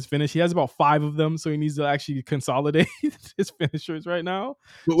things with his finish. He has about 5 of them, so he needs to actually consolidate his finishers right now.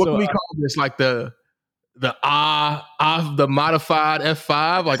 What can we call this? Like the modified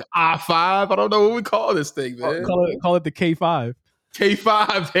F5, like I5. I don't know what we call this thing, man. Call it the K5.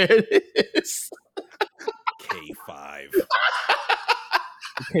 K5, there it is. K5.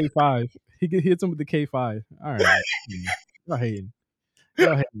 The K5. He hits him with the K5. All right. Go ahead.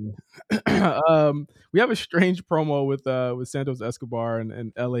 We have a strange promo with Santos Escobar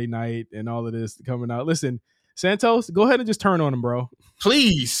and LA Knight and all of this coming out. Listen, Santos, go ahead and just turn on him, bro.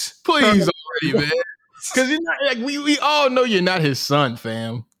 Please already, man. Because you're not, like, we all know you're not his son,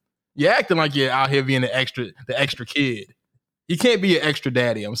 fam. You're acting like you're out here being the extra kid. You can't be an extra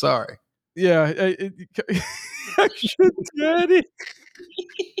daddy. I'm sorry. Yeah, extra daddy.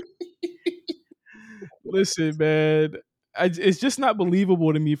 Listen, man. It's just not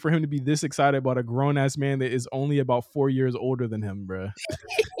believable to me for him to be this excited about a grown ass man that is only about 4 years older than him, bro.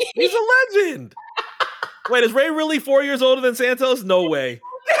 He's a legend. Wait, is Ray really 4 years older than Santos? No way.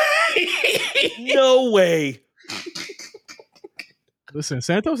 No way. Listen,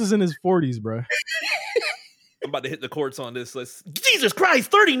 Santos is in his 40s, bro. I'm about to hit the courts on this. Jesus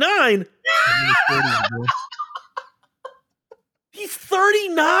Christ, 39? He's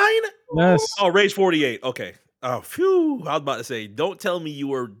 39? Yes. Oh, Ray's 48. Okay. Oh, phew. I was about to say, don't tell me you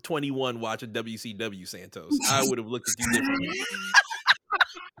were 21 watching WCW, Santos. I would have looked at you differently.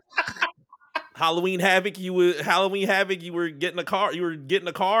 Halloween Havoc, you were getting a car. You were getting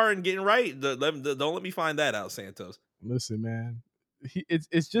a car and getting right. Don't let me find that out, Santos. Listen, man.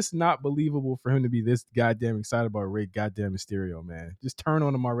 It's just not believable for him to be this goddamn excited about Ray goddamn Mysterio, man. Just turn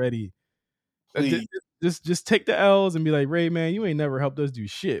on him already. Just take the L's and be like, Ray, man, you ain't never helped us do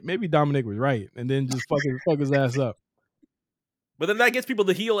shit. Maybe Dominic was right, and then just fuck his ass up. But then that gets people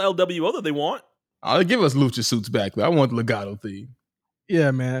to heel LWO that they want. I'll give us Lucha Suits back, but I want the Legato theme. Yeah,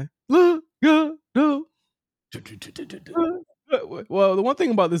 man. Legato. Well, the one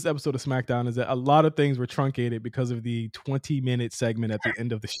thing about this episode of SmackDown is that a lot of things were truncated because of the 20-minute segment at the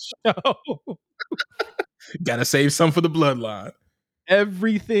end of the show. Gotta save some for the Bloodline.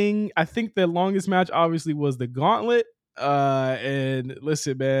 Everything. I think the longest match obviously was the Gauntlet. And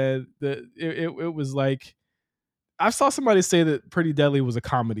listen, man, it was like I saw somebody say that Pretty Deadly was a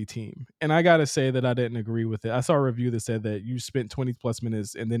comedy team, and I gotta say that I didn't agree with it. I saw a review that said that you spent 20 plus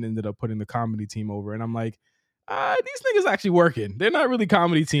minutes and then ended up putting the comedy team over, and I'm like, these niggas actually working. They're not really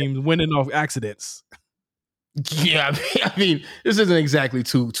comedy teams winning off accidents. Yeah, I mean, this isn't exactly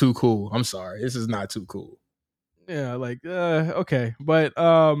too cool. I'm sorry, this is not too cool. Yeah, like okay, but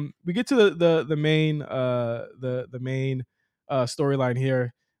we get to the main the main storyline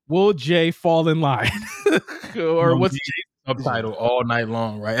here. Will Jay fall in line, or what's Jay's subtitle all night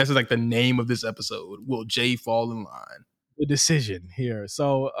long? Right, that's like the name of this episode. Will Jay fall in line? The decision here.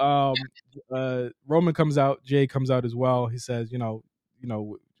 So Roman comes out, Jay comes out as well. He says,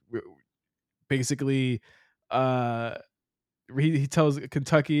 basically, he tells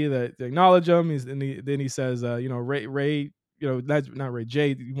Kentucky that to acknowledge him. Then he says, Ray, that's not Ray.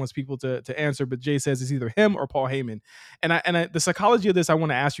 Jay, he wants people to answer, but Jay says it's either him or Paul Heyman. And I the psychology of this I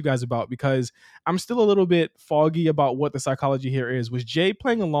want to ask you guys about, because I'm still a little bit foggy about what the psychology here is. Was Jay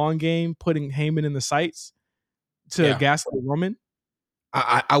playing a long game, putting Heyman in the sights to gaslight Roman?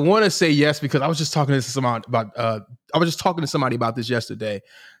 I want to say yes, because I was just talking to somebody about this yesterday.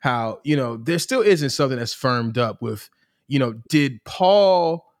 How there still isn't something that's firmed up with did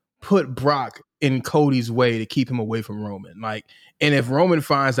Paul put Brock in Cody's way to keep him away from Roman? Like, and if Roman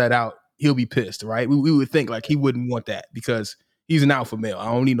finds that out, he'll be pissed, right? We would think like he wouldn't want that because he's an alpha male. I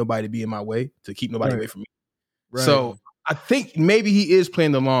don't need nobody to be in my way to keep nobody away from me. Right. So I think maybe he is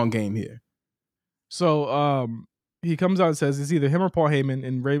playing the long game here. So he comes out and says it's either him or Paul Heyman,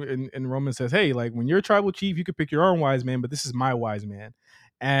 and Roman says, hey, like when you're a tribal chief, you could pick your own wise man, but this is my wise man.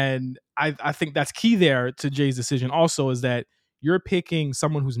 And I think that's key there to Jay's decision also, is that you're picking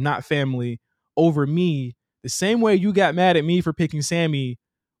someone who's not family over me the same way you got mad at me for picking Sammy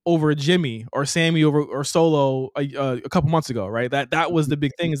over Jimmy, or Sammy over or Solo a couple months ago, right? That was the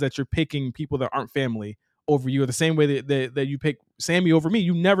big thing, is that you're picking people that aren't family over you, the same way that you pick Sammy over me.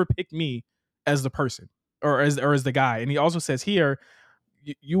 You never pick me as the person. Or as the guy. And he also says here,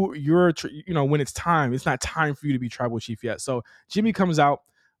 you're when it's time, it's not time for you to be tribal chief yet. So Jimmy comes out.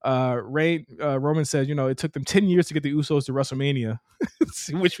 Roman says, it took them 10 years to get the Usos to WrestleMania,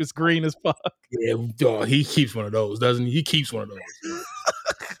 which was green as fuck. Yeah, dog, he keeps one of those, doesn't he? He keeps one of those.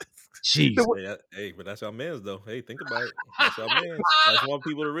 Jeez. Hey, but that's our man's though. Hey, think about it. That's our man's. I just want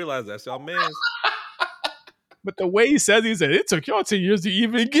people to realize that's our man's. But the way he said it took y'all 10 years to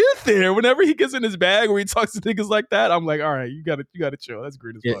even get there. Whenever he gets in his bag or he talks to niggas like that, I'm like, all right, you gotta chill. That's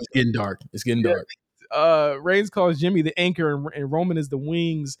green as fuck. It's getting dark. It's getting dark. Reigns calls Jimmy the anchor, and Roman is the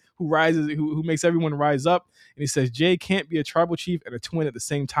wings who makes everyone rise up. And he says Jay can't be a tribal chief and a twin at the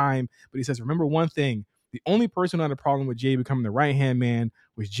same time. But he says, remember one thing: the only person who had a problem with Jay becoming the right hand man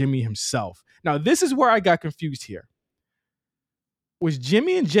was Jimmy himself. Now, this is where I got confused here. Was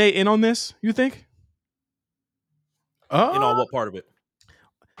Jimmy and Jay in on this, you think? In on what part of it?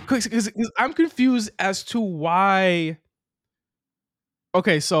 Because I'm confused as to why.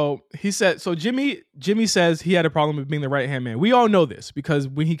 Okay, so he said, Jimmy says he had a problem with being the right hand man. We all know this because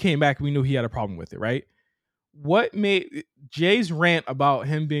when he came back, we knew he had a problem with it, right? What made Jay's rant about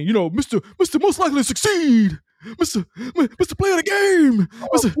him being, Mr. Most likely to succeed, Mr. Play of the game,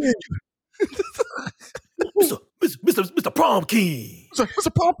 Mr. Prom King,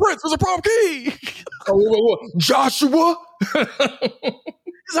 Mr. Prom Prince, Mr. Prom King, Joshua.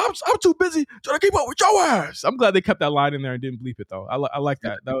 I'm too busy trying to keep up with your ass. I'm glad they kept that line in there and didn't bleep it though. I like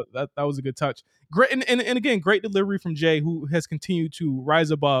that. That was a good touch. Great and again, great delivery from Jay, who has continued to rise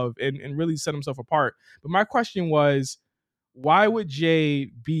above and really set himself apart. But my question was, why would Jay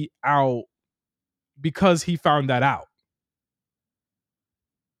be out because he found that out?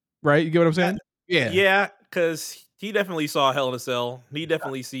 Right? You get what I'm saying? Yeah, because he definitely saw Hell in a Cell. He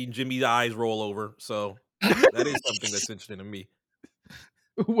definitely seen Jimmy's eyes roll over. So that is something that's interesting to me.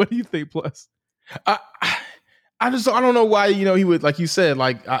 What do you think, Plus? I don't know why, he would, like you said,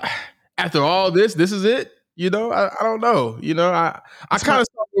 like after all this is it. I don't know. I kind of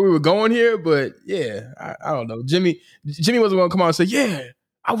saw where we were going here, but yeah, I don't know. Jimmy wasn't going to come out and say, yeah,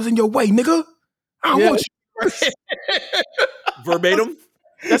 I was in your way, nigga. I don't want you. Verbatim.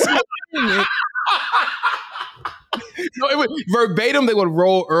 That's not verbatim. They would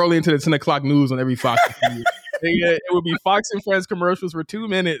roll early into the 10 o'clock news on every Fox. It would be Fox and Friends commercials for 2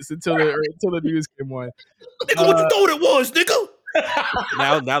 minutes until the news came on. Nigga, what you thought it was, nigga?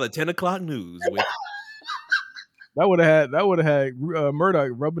 Now the 10 o'clock news. That would have had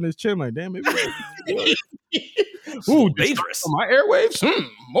Murdoch rubbing his chin like, damn it. Ooh, dangerous. My airwaves,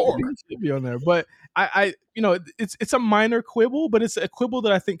 more should be on there. But I it's a minor quibble, but it's a quibble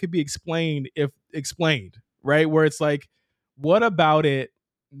that I think could be explained if explained. right? Where it's like, what about it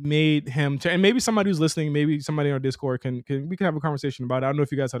made him and maybe somebody who's listening, maybe somebody on our Discord can we can have a conversation about it. I don't know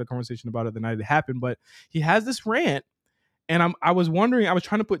if you guys had a conversation about it the night it happened, but he has this rant, and I was wondering, I was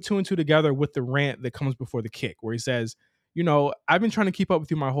trying to put two and two together with the rant that comes before the kick, where he says, I've been trying to keep up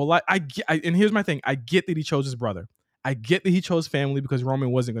with you my whole life. And here's my thing. I get that he chose his brother. I get that he chose family because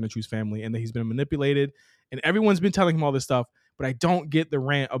Roman wasn't going to choose family and that he's been manipulated and everyone's been telling him all this stuff, but I don't get the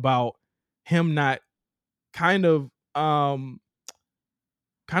rant about him not kind of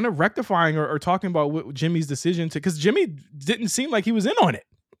rectifying or talking about what Jimmy's decision to, because Jimmy didn't seem like he was in on it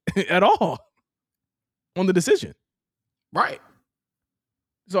at all on the decision. Right.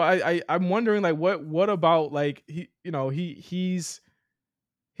 So I'm wondering, like, what about, like, he's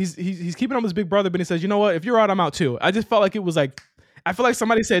keeping on his big brother, but he says, you know what, if you're out, I'm out too. I just felt like it was like, I feel like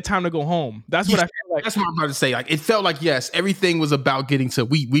somebody said time to go home. That's what I feel like. That's what I'm about to say. Like, it felt like, yes, everything was about getting to,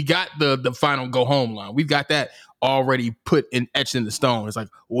 we got the final go home line. We've got that already put in, etched in the stone. It's like,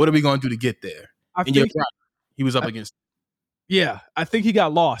 what are we going to do to get there? And you're right. He was up against. Yeah, I think he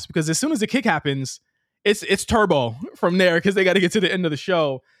got lost because as soon as the kick happens, it's turbo from there because they got to get to the end of the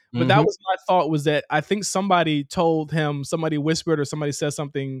show. But that was my thought, was that I think somebody told him, somebody whispered or somebody said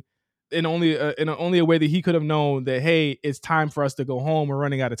something in only a way that he could have known that, hey, it's time for us to go home. We're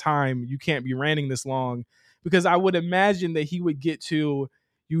running out of time. You can't be ranting this long. Because I would imagine that he would get to,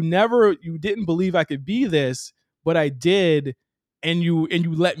 you didn't believe I could be this, but I did. And you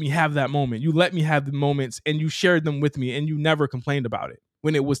let me have that moment. You let me have the moments and you shared them with me and you never complained about it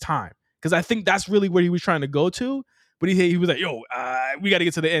when it was time. Because I think that's really where he was trying to go to. But he was like, yo, we got to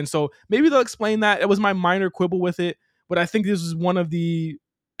get to the end. So maybe they'll explain that. It was my minor quibble with it. But I think this is one of the,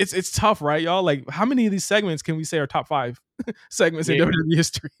 it's tough, right, y'all? Like, how many of these segments can we say are top 5 segments in WWE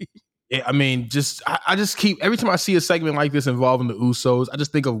history? Yeah, I mean, I just keep, every time I see a segment like this involving the Usos, I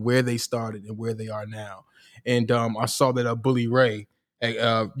just think of where they started and where they are now. And I saw that Bully Ray, made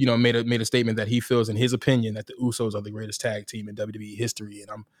a statement that he feels, in his opinion, that the Usos are the greatest tag team in WWE history.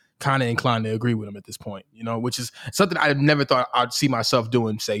 And I'm kind of inclined to agree with him at this point, which is something I never thought I'd see myself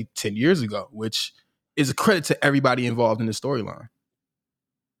doing, say, 10 years ago, which is a credit to everybody involved in the storyline.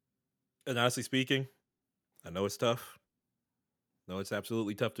 And honestly speaking, I know it's tough. No, it's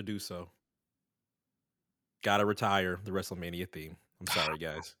absolutely tough to do so. Gotta retire the WrestleMania theme. I'm sorry,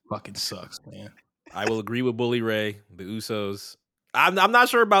 guys. Fucking sucks, man. I will agree with Bully Ray. The Usos, I'm not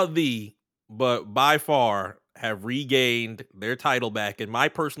sure about but by far have regained their title back in my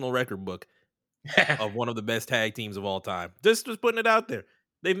personal record book of one of the best tag teams of all time. Just putting it out there.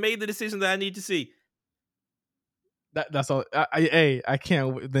 They've made the decision that I need to see. That's all. I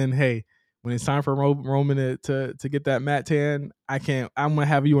can't. Then hey, when it's time for Roman to get that matte tan, I can't. I'm gonna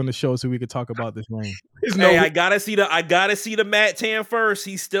have you on the show so we could talk about this reign. I gotta see the matte tan first.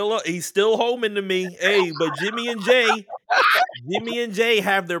 He's still homing to me. Hey, but Jimmy and Jay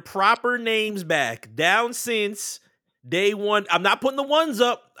have their proper names back down since day one. I'm not putting the ones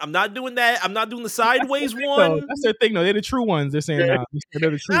up. I'm not doing that. I'm not doing the sideways one. That's their thing. No, they're the true ones. They're saying now.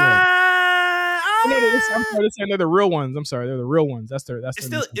 They're the true ones. I'm sorry, they're saying they're the real ones. I'm sorry, they're the real ones.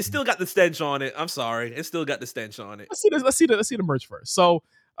 It's still got the stench on it. I'm sorry, it's still got the stench on it. Let's see the merch first. So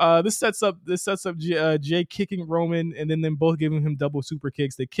this sets up Jay kicking Roman, and then them both giving him double super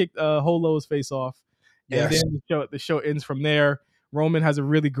kicks. They kicked Holo's face off, and then the show ends from there. Roman has a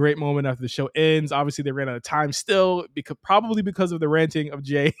really great moment after the show ends. Obviously, they ran out of time still, probably because of the ranting of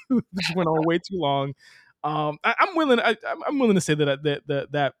Jay, which went on way too long. I'm willing to say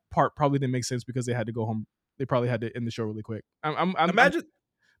that part probably didn't make sense because they had to go home. They probably had to end the show really quick.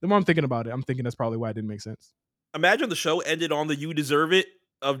 The more I'm thinking about it, I'm thinking that's probably why it didn't make sense. Imagine the show ended on the "You deserve it"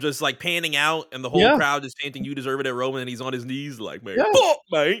 of just like panning out and the whole crowd just chanting "You deserve it" at Roman, and he's on his knees like, man, fuck,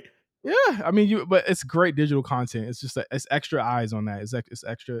 mate. Yeah, I mean, but it's great digital content. It's just it's extra eyes on that. It's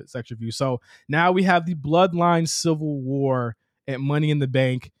extra view. So now we have the Bloodline Civil War at Money in the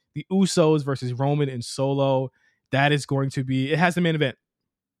Bank. The Usos versus Roman and Solo. That is going to be. It has the main event.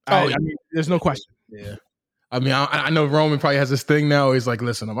 I mean, there's no question. Yeah. I mean, I know Roman probably has this thing now. He's like,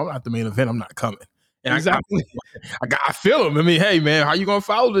 listen, I'm not the main event. I'm not coming. And exactly. I feel him. I mean, hey, man, how you going to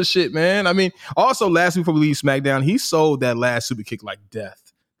follow this shit, man? I mean, also last week before we leave SmackDown, he sold that last super kick like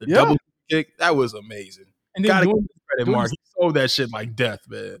death. The double kick, that was amazing. And then Mark. He sold that shit like death,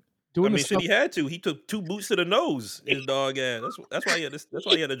 man. He had to. He took 2 boots to the nose. His dog ass. That's why he had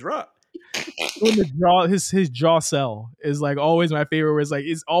to drop. Doing the jaw, his jaw sell is like always my favorite. Where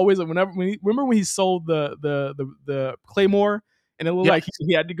it's always remember when he sold the Claymore and it looked like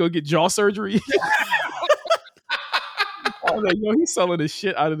he had to go get jaw surgery. I was like, yo, he's selling the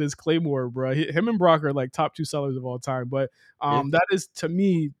shit out of this Claymore, bro. Him and Brock are like top 2 sellers of all time. But that is, to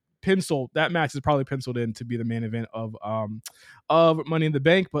me, that match is probably penciled in to be the main event of Money in the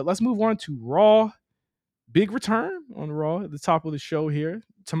Bank. But let's move on to Raw. Big return on Raw at the top of the show here.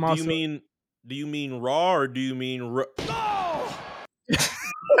 Tommaso. Do you mean Raw or do you mean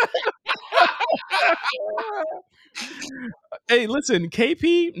Hey, listen,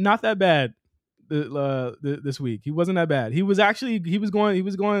 KP not that bad this week. He wasn't that bad. He was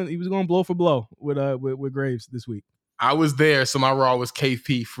going blow for blow with Graves this week. I was there, so my Raw was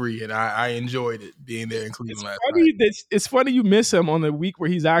KP free, and I enjoyed it being there in Cleveland last night. It's funny you miss him on the week where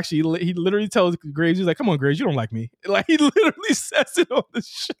he literally tells Graves, he's like, "Come on, Graves, you don't like me." Like he literally says it on the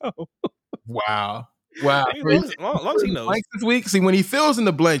show. Wow. I mean, long as he knows. This week, see, when he fills in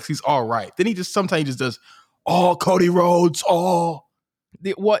the blanks, he's all right. Then sometimes he just does all Cody Rhodes, all.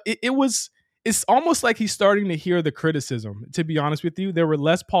 It's almost like he's starting to hear the criticism, to be honest with you. There were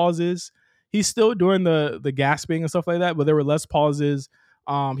less pauses. He's still doing the gasping and stuff like that, but there were less pauses.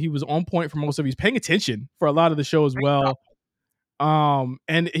 He was on point for most of it. He's paying attention for a lot of the show as well.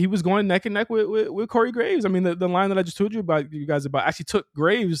 And he was going neck and neck with Corey Graves. I mean, the line that I just told you guys about actually took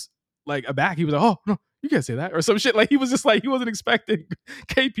Graves like aback. He was like, "Oh, no, you can't say that," or some shit. Like he was just like, he wasn't expecting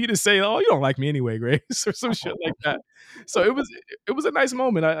KP to say, "Oh, you don't like me anyway, Graves," or some shit like that. So it was a nice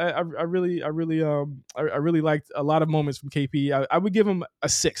moment. I really liked a lot of moments from KP. I would give him a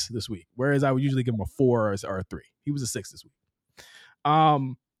 6 this week, whereas I would usually give him a 4 or a 3. He was a 6 this week.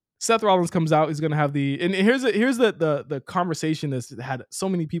 Seth Rollins comes out. He's gonna have here's the conversation that's had so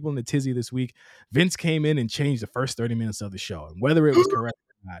many people in the tizzy this week. Vince came in and changed the first 30 minutes of the show, and whether it was correct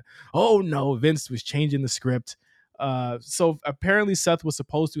or not. Oh no, Vince was changing the script. So apparently Seth was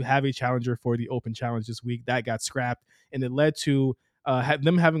supposed to have a challenger for the Open Challenge this week. That got scrapped, and it led to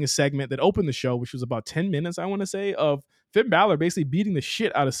them having a segment that opened the show, which was about 10 minutes, I want to say, of Finn Balor basically beating the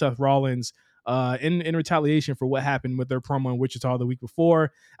shit out of Seth Rollins in retaliation for what happened with their promo in Wichita the week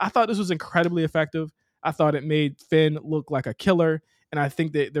before. I thought this was incredibly effective. I thought it made Finn look like a killer. And I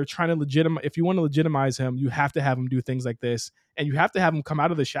think that they're trying to legitimize, if you want to legitimize him, you have to have him do things like this. And you have to have him come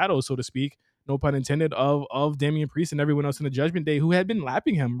out of the shadows, so to speak, no pun intended, of Damian Priest and everyone else in the Judgment Day who had been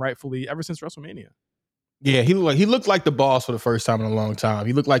lapping him rightfully ever since WrestleMania. Yeah, he looked like the boss for the first time in a long time.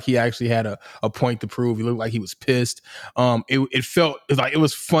 He looked like he actually had a point to prove. He looked like he was pissed. It felt like it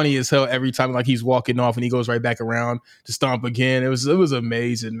was funny as hell every time, like he's walking off and he goes right back around to stomp again. It was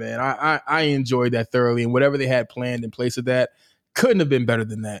amazing, man. I enjoyed that thoroughly, and whatever they had planned in place of that couldn't have been better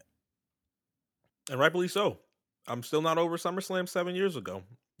than that. And rightfully so. I'm still not over SummerSlam 7 years ago.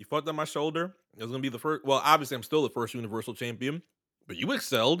 You fucked up my shoulder. It was gonna be the first. Well, obviously, I'm still the first Universal Champion. But you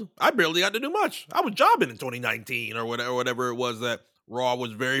excelled. I barely got to do much. I was jobbing in 2019 or whatever it was that Raw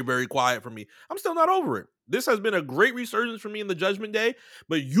was very, very quiet for me. I'm still not over it. This has been a great resurgence for me in the Judgment Day,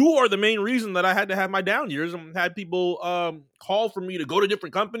 but you are the main reason that I had to have my down years and had people call for me to go to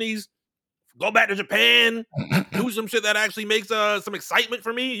different companies, go back to Japan, do some shit that actually makes some excitement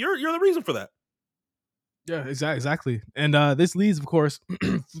for me. You're the reason for that. Yeah, exactly. And this leads, of course,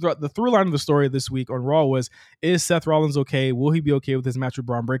 the through line of the story this week on Raw was, is Seth Rollins okay? Will he be okay with his match with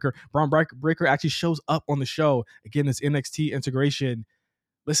Braun Breaker? Braun Breaker actually shows up on the show. Again, this NXT integration.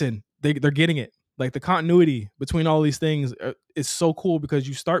 Listen, they're getting it. Like the continuity between all these things is so cool because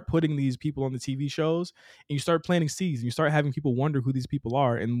you start putting these people on the TV shows and you start planting seeds and you start having people wonder who these people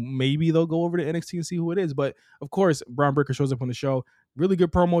are, and maybe they'll go over to NXT and see who it is. But of course, Braun Breaker shows up on the show. Really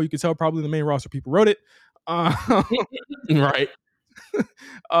good promo. You can tell probably the main roster people wrote it. Right.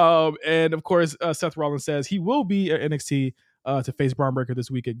 And of course, Seth Rollins says he will be at NXT to face Braun Breaker this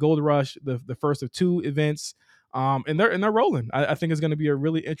week at Gold Rush, the first of 2 events. And they're rolling. I think it's going to be a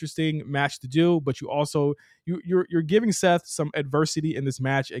really interesting match to do. But you also you're giving Seth some adversity in this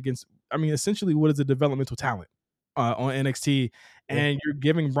match against, I mean, essentially what is a developmental talent on NXT, and you're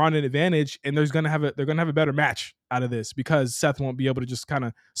giving Braun an advantage, and they're gonna have a better match out of this because Seth won't be able to just kind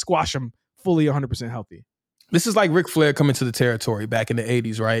of squash him fully 100% healthy. This is like Ric Flair coming to the territory back in the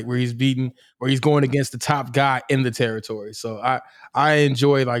 80s, right? Where he's going against the top guy in the territory. So I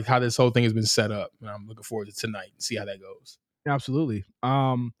enjoy like how this whole thing has been set up. And I'm looking forward to tonight and see how that goes. Absolutely.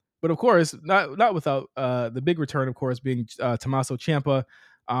 But of course, not without the big return, of course, being Tommaso Ciampa.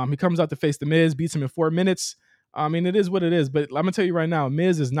 He comes out to face The Miz, beats him in 4 minutes. I mean, it is what it is. But I'm going to tell you right now,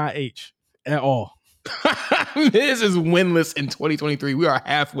 Miz is not H at all. Miz is winless in 2023. We are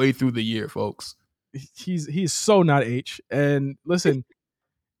halfway through the year, folks. He's so not H. And listen,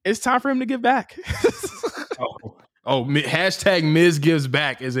 it's time for him to give back. Hashtag Miz gives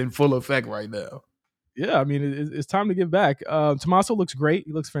back is in full effect right now. Yeah, I mean, it's time to give back. Tommaso looks great.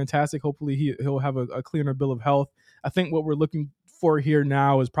 He looks fantastic. Hopefully he'll have a cleaner bill of health. I think what we're looking for here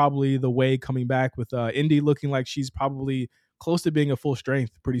now is probably the way coming back with Indy looking like she's probably close to being a full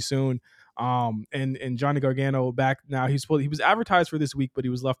strength pretty soon. And Johnny Gargano back now. He was advertised for this week, but he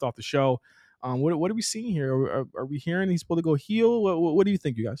was left off the show. What are we seeing here? Are we hearing he's supposed to go heel? What do you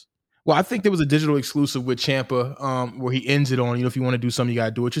think, you guys? Well, I think there was a digital exclusive with Ciampa where he ends it on, if you want to do something, you got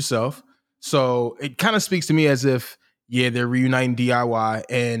to do it yourself. So it kind of speaks to me as if, they're reuniting DIY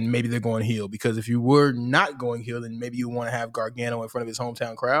and maybe they're going heel, because if you were not going heel, then maybe you want to have Gargano in front of his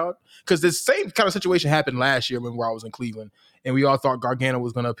hometown crowd, because the same kind of situation happened last year when I was in Cleveland, and we all thought Gargano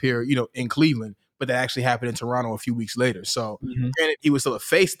was going to appear, in Cleveland, but that actually happened in Toronto a few weeks later. So granted, he was still a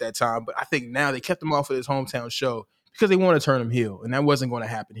face at that time, but I think now they kept him off of his hometown show because they want to turn him heel, and that wasn't going to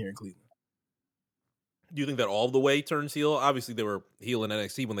happen here in Cleveland. Do you think that all the way turns heel? Obviously, they were heel in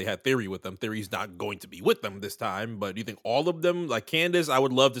NXT when they had Theory with them. Theory's not going to be with them this time, but do you think all of them, like Candice, I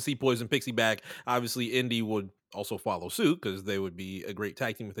would love to see Poison Pixie back. Obviously, Indy would also follow suit because they would be a great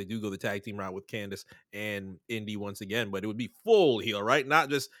tag team if they do go the tag team route with Candice and Indy once again, but it would be full heel, right? Not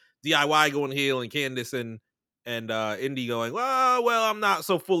just DIY going heel and Candice and Indy going, well, I'm not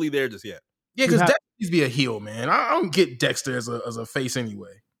so fully there just yet. Yeah, because Dexter needs to be a heel, man. I don't get Dexter as a face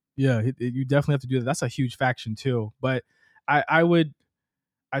anyway. Yeah, you definitely have to do that. That's a huge faction too. But I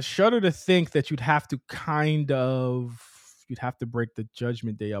shudder to think that you'd have to break the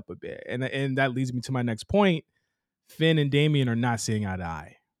Judgment Day up a bit, and that leads me to my next point. Finn and Damian are not seeing eye to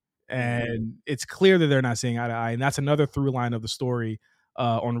eye, and it's clear that they're not seeing eye to eye, and that's another through line of the story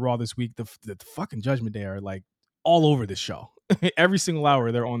on Raw this week. The fucking Judgment Day are like all over this show. Every single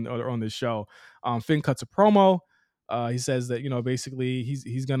hour they're on this show. Finn cuts a promo. He says that basically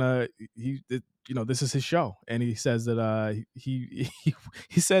he's gonna this is his show, and he says that he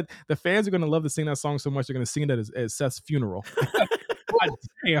said the fans are gonna love to sing that song so much they're gonna sing it at Seth's funeral. God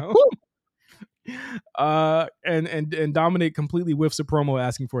damn. And Dominic completely whiffs a promo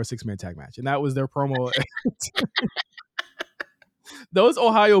asking for a 6-man tag match, and that was their promo. Those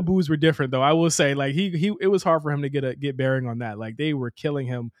Ohio boos were different, though. I will say, like it was hard for him to get bearing on that. Like they were killing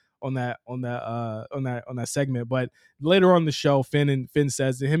him on that segment. But later on the show, Finn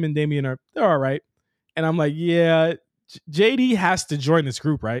says that him and Damian they're all right, and I'm like, yeah, JD has to join this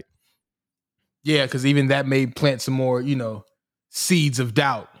group, right? Yeah, because even that may plant some more, seeds of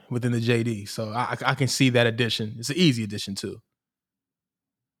doubt within the JD. So I can see that addition. It's an easy addition too.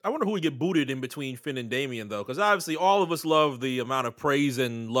 I wonder who would get booted in between Finn and Damian, though, because obviously all of us love the amount of praise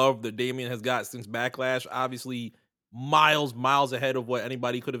and love that Damian has got since Backlash. Obviously, miles ahead of what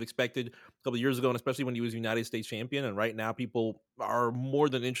anybody could have expected a couple of years ago, and especially when he was United States champion. And right now, people are more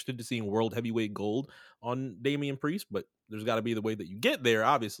than interested to seeing world heavyweight gold on Damian Priest, but there's got to be the way that you get there,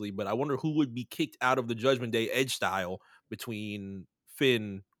 obviously. But I wonder who would be kicked out of the Judgment Day Edge style between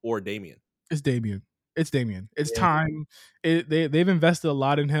Finn or Damian. It's Damian. It's time. They've invested a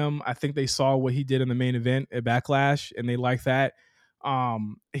lot in him. I think they saw what he did in the main event at Backlash, and they like that.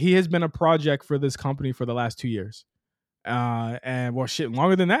 He has been a project for this company for the last 2 years. And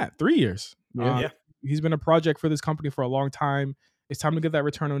longer than that, 3 years. He's been a project for this company for a long time. It's time to get that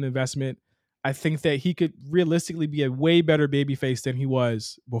return on investment. I think that he could realistically be a way better babyface than he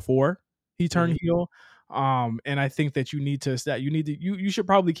was before he turned heel. And I think that you should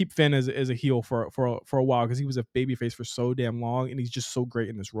probably keep Finn as a heel for a while, because he was a babyface for so damn long, and he's just so great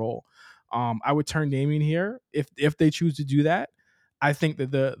in this role. I would turn Damian here if they choose to do that. I think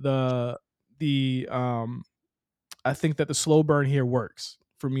that I think that the slow burn here works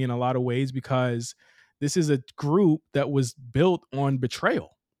for me in a lot of ways, because this is a group that was built on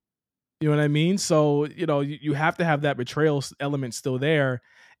betrayal. You know what I mean? So, you have to have that betrayal element still there.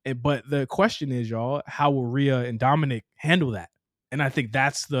 But the question is, y'all, how will Rhea and Dominic handle that? And I think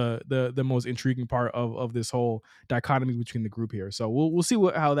that's the most intriguing part of this whole dichotomy between the group here. So we'll see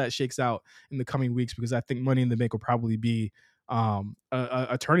how that shakes out in the coming weeks, because I think Money in the Bank will probably be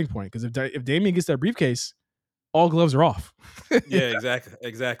a turning point. Because if Damian gets that briefcase, all gloves are off. Yeah,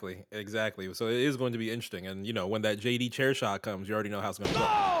 exactly. So it is going to be interesting. And, when that JD chair shot comes, you already know how it's going to go.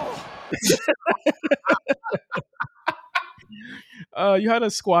 You had a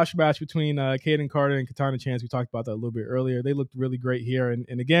squash match between Kaden Carter and Katana Chance. We talked about that a little bit earlier. They looked really great here.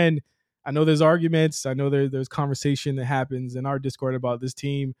 And again, I know there's arguments. I know there's conversation that happens in our Discord about this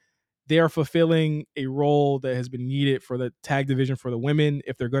team. They are fulfilling a role that has been needed for the tag division for the women.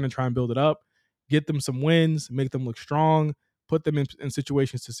 If they're going to try and build it up, get them some wins, make them look strong, put them in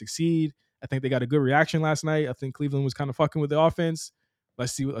situations to succeed. I think they got a good reaction last night. I think Cleveland was kind of fucking with the offense.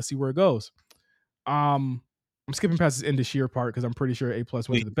 Let's see where it goes. I'm skipping past this Indus Sheer part because I'm pretty sure A Plus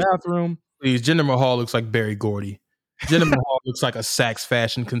went to the bathroom. Please, Jinder Mahal looks like Barry Gordy. Jinder Mahal looks like a Saks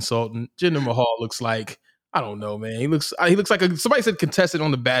fashion consultant. Jinder Mahal looks like, I don't know, man. He looks like somebody said contestant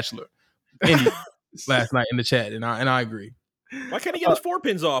on The Bachelor last night in the chat, and I agree. Why can't he get his 4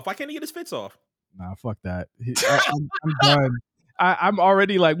 pins off? Why can't he get his fits off? Nah, fuck that. I'm done. I'm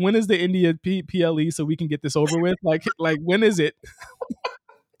already like, when is the India PLE so we can get this over with? Like when is it?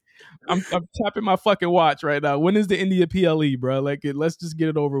 I'm tapping my fucking watch right now. When is the India PLE, bro? Like, let's just get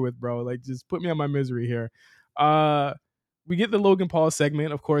it over with, bro. Like, just put me on my misery here. We get the Logan Paul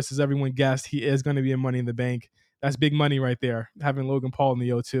segment. Of course, as everyone guessed, he is going to be in Money in the Bank. That's big money right there, having Logan Paul in the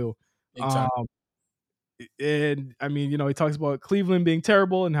O2. And I mean, he talks about Cleveland being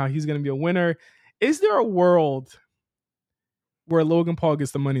terrible and how he's going to be a winner. Is there a world where Logan Paul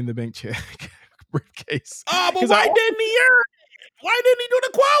gets the Money in the Bank briefcase? Oh, but why didn't he earn it? Why didn't he do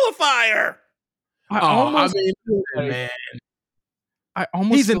the qualifier? I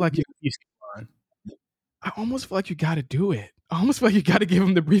almost feel like you got to do it. I almost feel like you got to give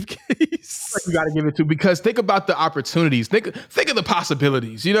him the briefcase. You got to give it to, because think about the opportunities. Think of the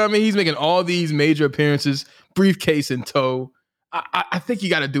possibilities. You know what I mean? He's making all these major appearances, briefcase in tow. I think you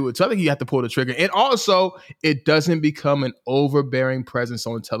got to do it. So I think you have to pull the trigger. And also, it doesn't become an overbearing presence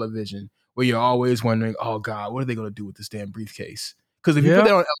on television where you're always wondering, oh God, what are they going to do with this damn briefcase? Because if you put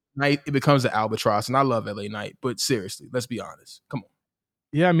that on LA Knight, it becomes an albatross. And I love LA Knight, but seriously, let's be honest. Come on.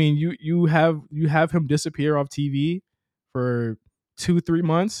 Yeah, I mean, you have him disappear off TV for 2-3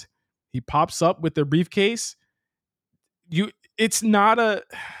 months. He pops up with the briefcase. It's not a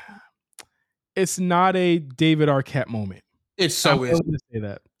David Arquette moment. It's so I'm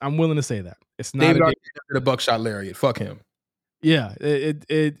willing to say that. It's not David Arquette the buckshot lariat. Fuck him. Yeah,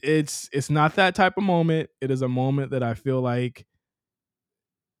 it's not that type of moment. It is a moment that I feel like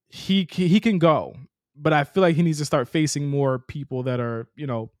he can go, but I feel like he needs to start facing more people that are,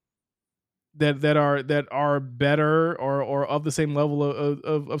 that are better or of the same level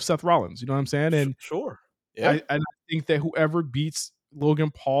of Seth Rollins. You know what I'm saying? And sure, yeah. I think that whoever beats Logan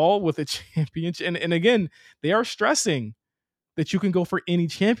Paul with a championship, and again, they are stressing that you can go for any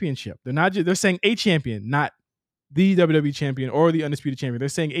championship. They're saying a champion, not the WWE champion or the undisputed champion. They're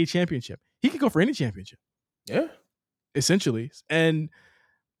saying a championship. He could go for any championship. Yeah, essentially. And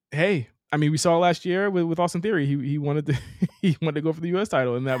hey, I mean, we saw last year with Austin Theory, he wanted to go for the U.S.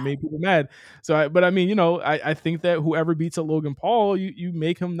 title, and that made people mad. So, I think that whoever beats a Logan Paul, you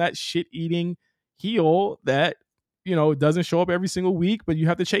make him that shit-eating heel that doesn't show up every single week, but you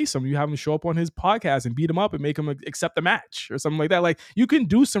have to chase him. You have him show up on his podcast and beat him up and make him accept the match or something like that. Like, you can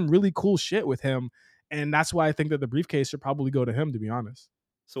do some really cool shit with him, and that's why I think that the briefcase should probably go to him, to be honest.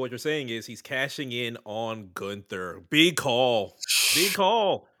 So what you're saying is he's cashing in on Gunther. Big call. Big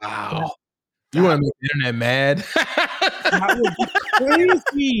call. Wow. You want to make the internet mad? That would be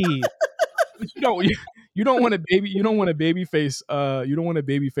crazy. You don't want a baby. You don't want a baby face. You don't want a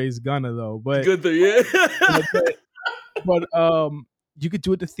baby face Gunna though. But Gunther, yeah. but you could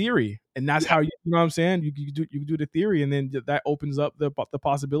do it to Theory, and that's how you know what I'm saying. You could do the Theory, and then that opens up the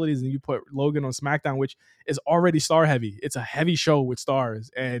possibilities. And you put Logan on SmackDown, which is already star heavy. It's a heavy show with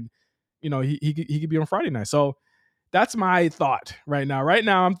stars, and he could be on Friday night. So that's my thought right now. Right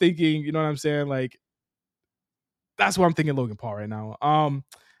now, I'm thinking, you know what I'm saying? Like, that's what I'm thinking Logan Paul right now.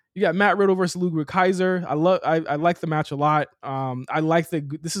 You got Matt Riddle versus Ludwig Kaiser. I like the match a lot. I like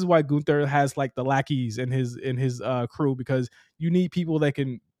this is why Gunther has like the lackeys in his crew, because you need people that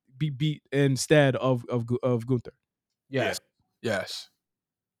can be beat instead of Gunther. Yes. Yeah. Yes.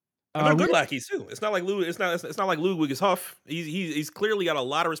 And they're good lackeys too. It's not like Ludwig. It's not like Ludwig is Huff. He's clearly got a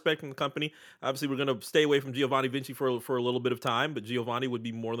lot of respect from the company. Obviously, we're gonna stay away from Giovanni Vinci for a little bit of time, but Giovanni would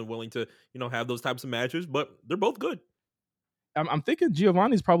be more than willing to have those types of matches. But they're both good. I'm thinking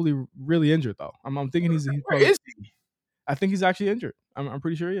Giovanni's probably really injured though. I'm thinking he's probably, is he? I think he's actually injured. I'm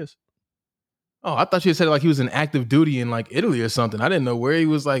pretty sure he is. Oh, I thought you said like he was in active duty in like Italy or something. I didn't know where he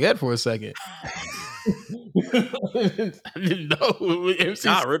was like at for a second. I didn't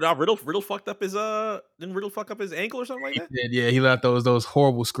know. Riddle fucked up his didn't Riddle fuck up his ankle or something like that? Yeah, he let those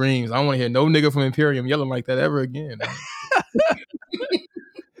horrible screams. I don't want to hear no nigga from Imperium yelling like that ever again.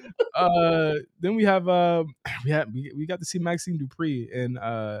 Then we have we got to see Maxine Dupree in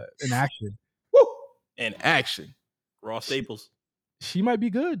action. Woo! In action. Raw Staples. She might be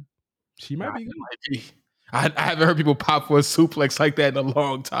good. She might be good. I haven't heard people pop for a suplex like that in a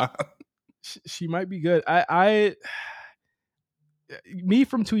long time. She might be good. Me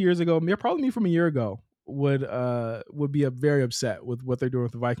from 2 years ago, probably me from a year ago would be very upset with what they're doing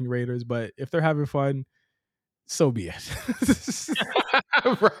with the Viking Raiders. But if they're having fun, so be it.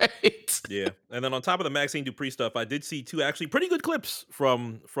 Right. Yeah. And then on top of the Maxine Dupree stuff, I did see two actually pretty good clips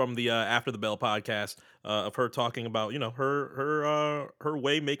from the After the Bell podcast of her talking about, her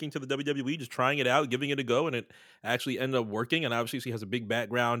way making to the WWE, just trying it out, giving it a go, and it actually ended up working. And obviously she has a big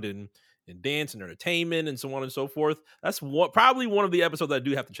background in and dance and entertainment and so on and so forth. That's probably one of the episodes I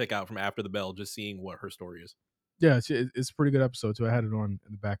do have to check out from After the Bell, just seeing what her story is. Yeah, it's a pretty good episode too. I had it on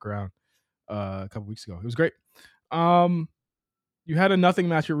in the background a couple weeks ago. It was great. You had a nothing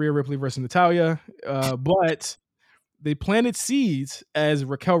match with Rhea Ripley versus Natalya, but they planted seeds, as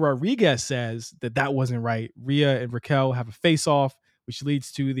Raquel Rodriguez says, that wasn't right. Rhea and Raquel have a face-off, which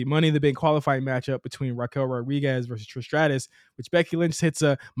leads to the Money in the Bank qualifying matchup between Raquel Rodriguez versus Trish Stratus, which Becky Lynch hits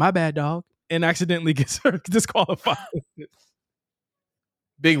a "my bad, dog" and accidentally gets her disqualified.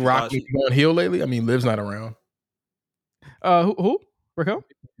 Big Rock going heel lately. I mean, Liv's not around. Who? Raquel?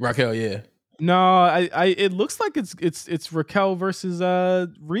 Raquel, yeah. No, I it looks like it's Raquel versus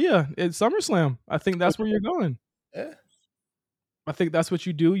Rhea at SummerSlam. I think that's where you're going. Yeah. I think that's what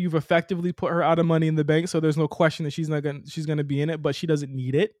you do. You've effectively put her out of Money in the Bank, so there's no question that she's gonna be in it, but she doesn't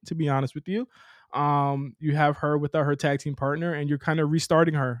need it, to be honest with you. You have her without her tag team partner, and you're kind of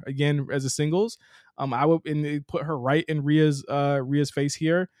restarting her again as a singles. I would put her right in Rhea's face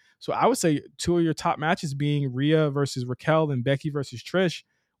here. So I would say two of your top matches being Rhea versus Raquel and Becky versus Trish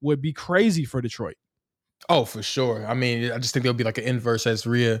would be crazy for Detroit. Oh, for sure. I mean, I just think there'll be like an inverse, as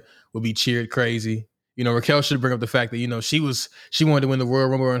Rhea will be cheered crazy. You know, Raquel should bring up the fact that, you know, she wanted to win the Royal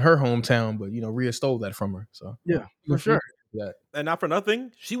Rumble in her hometown, but, you know, Rhea stole that from her. So yeah, for sure. That. And not for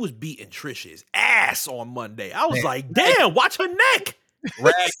nothing, she was beating Trish's ass on Monday. I was like, damn, watch her neck.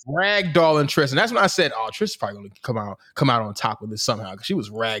 Ragdolling Trish. And that's when I said, oh, Trish is probably going to come out on top of this somehow, because she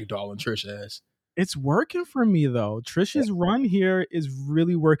was ragdolling Trish's ass. It's working for me, though. Trish's run here is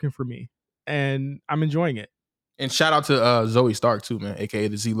really working for me, and I'm enjoying it. And shout out to Zoe Stark, too, man, a.k.a.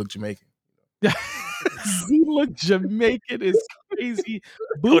 the Z Look Jamaican. Z Look Jamaican is crazy.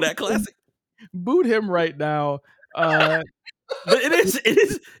 That classic. Boot him right now. But it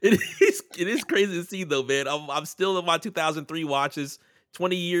is crazy to see, though, man. I'm still in my 2003 watches.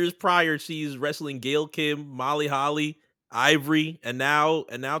 20 years prior, she's wrestling Gail Kim, Molly Holly, Ivory, and now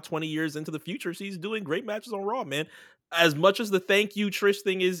 20 years into the future, she's doing great matches on Raw, man. As much as the thank you Trish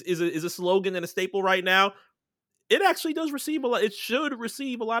thing is a slogan and a staple right now, it actually does receive a lot. It should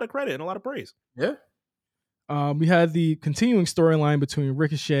receive a lot of credit and a lot of praise. Yeah. We had the continuing storyline between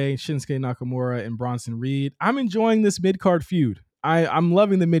Ricochet, Shinsuke Nakamura, and Bronson Reed. I'm enjoying this mid-card feud. I'm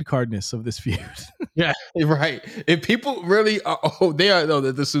loving the mid-cardness of this feud. Yeah, right. If people really the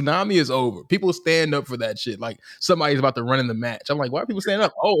tsunami is over. People stand up for that shit. Like somebody's about to run in the match. I'm like, why are people standing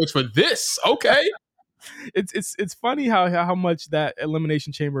up? Oh, it's for this. Okay. It's funny how much that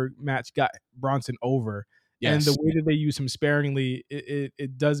Elimination Chamber match got Bronson over. Yes. And the way that they use him sparingly,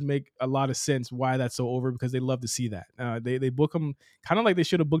 it does make a lot of sense why that's so over, because they love to see that. They book him kind of like they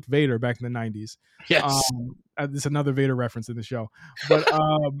should have booked Vader back in the 90s. Yes. It's another Vader reference in the show. But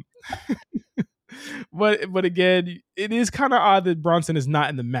but again, it is kind of odd that Bronson is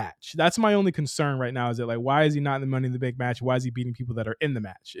not in the match. That's my only concern right now, is that, like, why is he not in the Money in the Bank match? Why is he beating people that are in the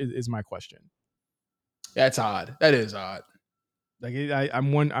match is my question. That's odd. That is odd. Like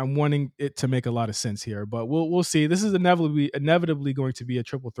I'm wanting it to make a lot of sense here, but we'll see. This is inevitably going to be a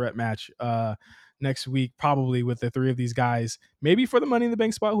triple threat match next week, probably with the three of these guys. Maybe for the Money in the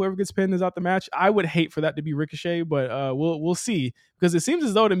Bank spot, whoever gets pinned is out the match. I would hate for that to be Ricochet, but we'll see, because it seems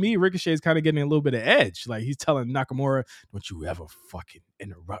as though to me Ricochet is kind of getting a little bit of edge. Like he's telling Nakamura, "Don't you ever fucking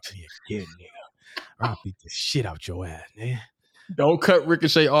interrupt me again, nigga, or I'll beat the shit out your ass, man." Don't cut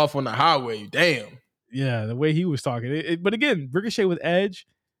Ricochet off on the highway. Damn. Yeah, the way he was talking. But again, Ricochet with edge,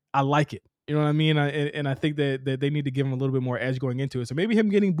 I like it. You know what I mean? And I think that they need to give him a little bit more edge going into it. So maybe him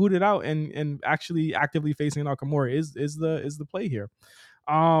getting booted out and actually actively facing Nakamura is the play here.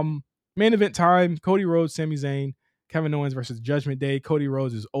 Main event time: Cody Rhodes, Sami Zayn, Kevin Owens versus Judgment Day. Cody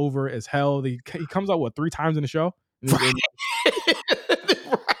Rhodes is over as hell. He comes out 3 times in the show. Right.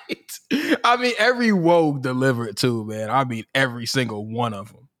 Right. I mean, every woke delivered too, man. I mean, every single one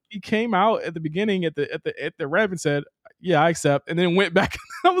of them. He came out at the beginning at the ramp and said, "Yeah, I accept," and then went back.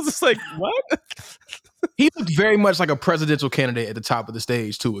 I was just like, "What?" He looked very much like a presidential candidate at the top of the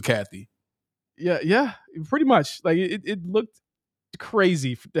stage too, with Kathy. Yeah, pretty much. Like it looked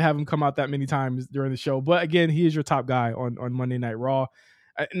crazy to have him come out that many times during the show. But again, he is your top guy on Monday Night Raw.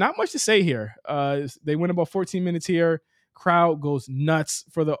 Not much to say here. They went about 14 minutes here. Crowd goes nuts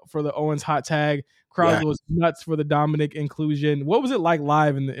for the Owens hot tag. Crowd goes nuts for the Dominic inclusion. What was it like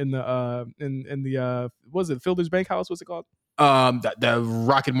live in the what was it, Fielder's Bank House? What's it called? The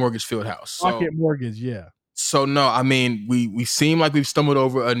Rocket Mortgage Field House. Rocket Mortgage, yeah. So no, I mean, we seem like we've stumbled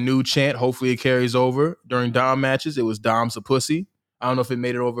over a new chant. Hopefully it carries over during Dom matches. It was Dom's a pussy. I don't know if it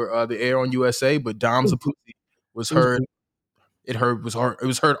made it over the air on USA, but Dom's a pussy was heard It was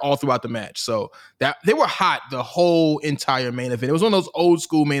heard all throughout the match. So that they were hot the whole entire main event. It was one of those old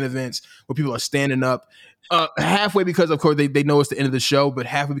school main events where people are standing up halfway because, of course, they know it's the end of the show, but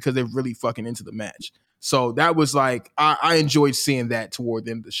halfway because they're really fucking into the match. So that was like I enjoyed seeing that toward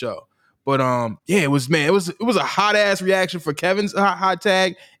the end of the show. But yeah, it was a hot ass reaction for Kevin's hot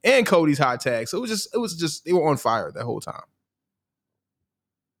tag and Cody's hot tag. So it was just they were on fire that whole time.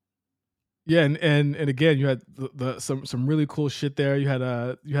 Yeah, and again, you had some really cool shit there. You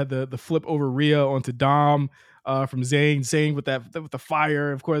had the flip over Rhea onto Dom from Zayn with the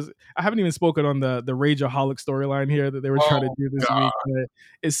fire. Of course, I haven't even spoken on the Rageaholic storyline here that they were trying to do this week. But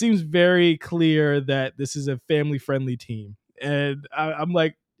it seems very clear that this is a family friendly team, and I'm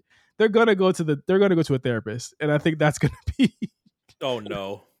like, they're gonna go to a therapist, and I think that's gonna be. Oh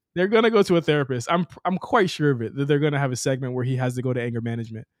no. They're gonna go to a therapist. I'm quite sure of it that they're gonna have a segment where he has to go to anger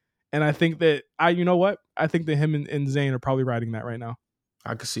management. And I think that you know what? I think that him and Zayn are probably writing that right now.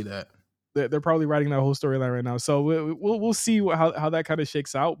 I could see that. They're probably writing that whole storyline right now. So we'll see how that kind of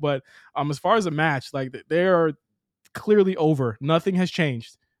shakes out. But as far as a match, like they are clearly over. Nothing has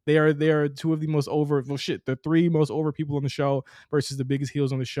changed. They are two of the most over. Well, shit, the three most over people on the show versus the biggest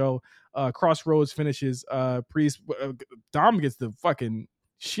heels on the show. Crossroads finishes. Priest. Dom gets the fucking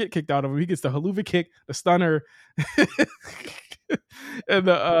shit kicked out of him. He gets the haluva kick, the stunner. and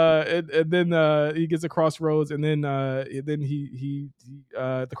then he gets a Crossroads, and then he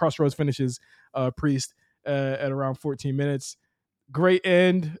the Crossroads finishes Priest at around 14 minutes. Great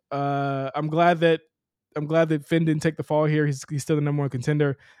end. I'm glad that Finn didn't take the fall here. He's still the number one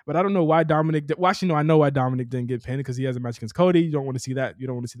contender, but I don't know why Dominic. Well, actually, no, I know why Dominic didn't get pinned because he has a match against Cody. You don't want to see that. You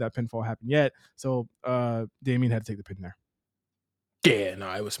don't want to see that pinfall happen yet. So Damien had to take the pin there. Yeah, no,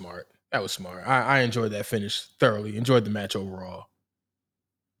 it was smart. That was smart. I enjoyed that finish thoroughly. Enjoyed the match overall.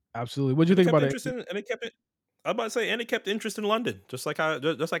 Absolutely. What do you think about it? And it kept it. I was about to say, and it kept interest in London, just like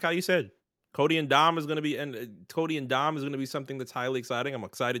how you said. Cody and Dom is going to be something that's highly exciting. I'm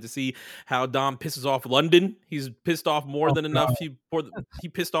excited to see how Dom pisses off London. He's pissed off more than enough. He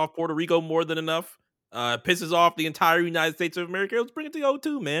pissed off Puerto Rico more than enough. Pisses off the entire United States of America. Let's bring it to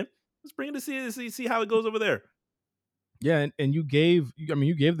O2, man. Let's bring it to see how it goes over there. Yeah, and you gave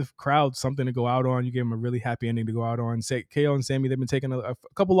the crowd something to go out on. You gave them a really happy ending to go out on. Say KO and Sammy, they've been taking a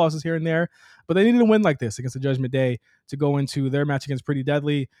couple losses here and there, but they needed to win like this against the Judgment Day to go into their match against Pretty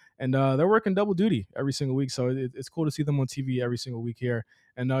Deadly, and they're working double duty every single week. So it's cool to see them on TV every single week here.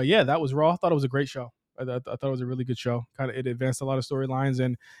 And yeah, that was Raw. I thought it was a great show. I thought it was a really good show. It advanced a lot of storylines,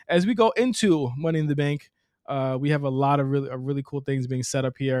 and as we go into Money in the Bank, we have a lot of really cool things being set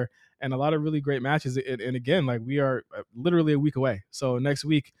up here. And a lot of really great matches. And again, like we are literally a week away. So next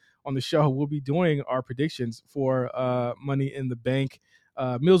week on the show, we'll be doing our predictions for Money in the Bank.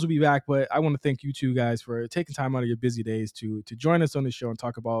 Mills will be back, but I want to thank you two guys for taking time out of your busy days to join us on the show and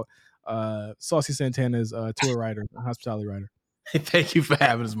talk about Saucy Santana's tour rider, hospitality rider. Thank you for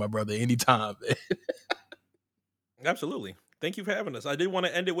having us, my brother. Anytime. Absolutely. Thank you for having us. I did want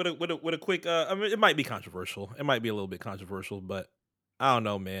to end it with a quick. I mean, it might be controversial. It might be a little bit controversial, but I don't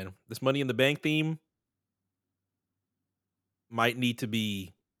know, man. This Money in the Bank theme might need to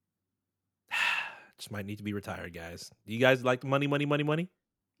be retired, guys. Do you guys like money? Money, money, money.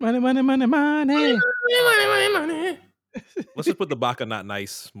 Money, money, money, money. Money, money, money. Let's just put the Baka Not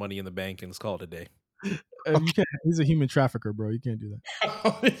Nice Money in the Bank and let's call it a day. You can't. He's a human trafficker, bro. You can't do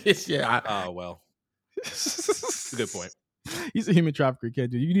that. Yeah. Oh well. That's a good point. He's a human trafficker. You can't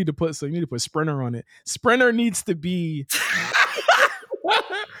do it. You need to put Sprinter on it. Sprinter needs to be.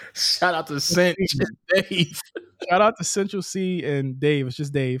 Shout out to Cinch and Dave. Shout out to Central C and Dave. It's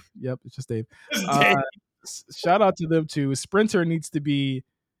just Dave. Yep, it's just Dave. Shout out to them too. Sprinter needs to be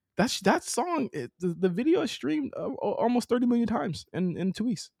that song. The video is streamed almost 30 million times in 2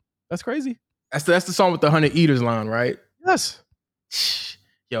 weeks. That's crazy. That's the song with the 100 Eaters line, right? Yes.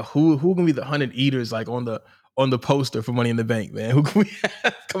 Yo, who gonna be the 100 Eaters like on the poster for Money in the Bank, man? Who can we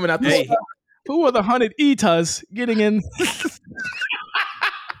have coming out? Hey, who are the 100 Eaters getting in?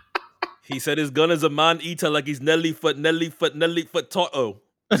 He said his gun is a man eater, like he's Nelly foot Toto.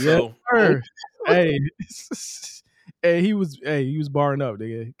 So, hey, he was barring up,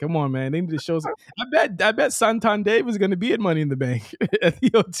 nigga. Come on, man. They need to show some. I bet Santan Dave is going to be at Money in the Bank at the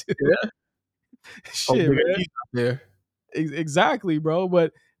O2. Yeah. Shit, man. There. Exactly, bro.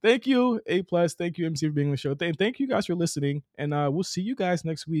 But thank you, A Plus. Thank you, MC, for being on the show. Thank you guys for listening. And we'll see you guys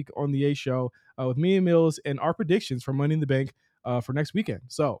next week on the A Show with me and Mills and our predictions for Money in the Bank for next weekend.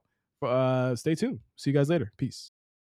 So stay tuned. See you guys later. Peace.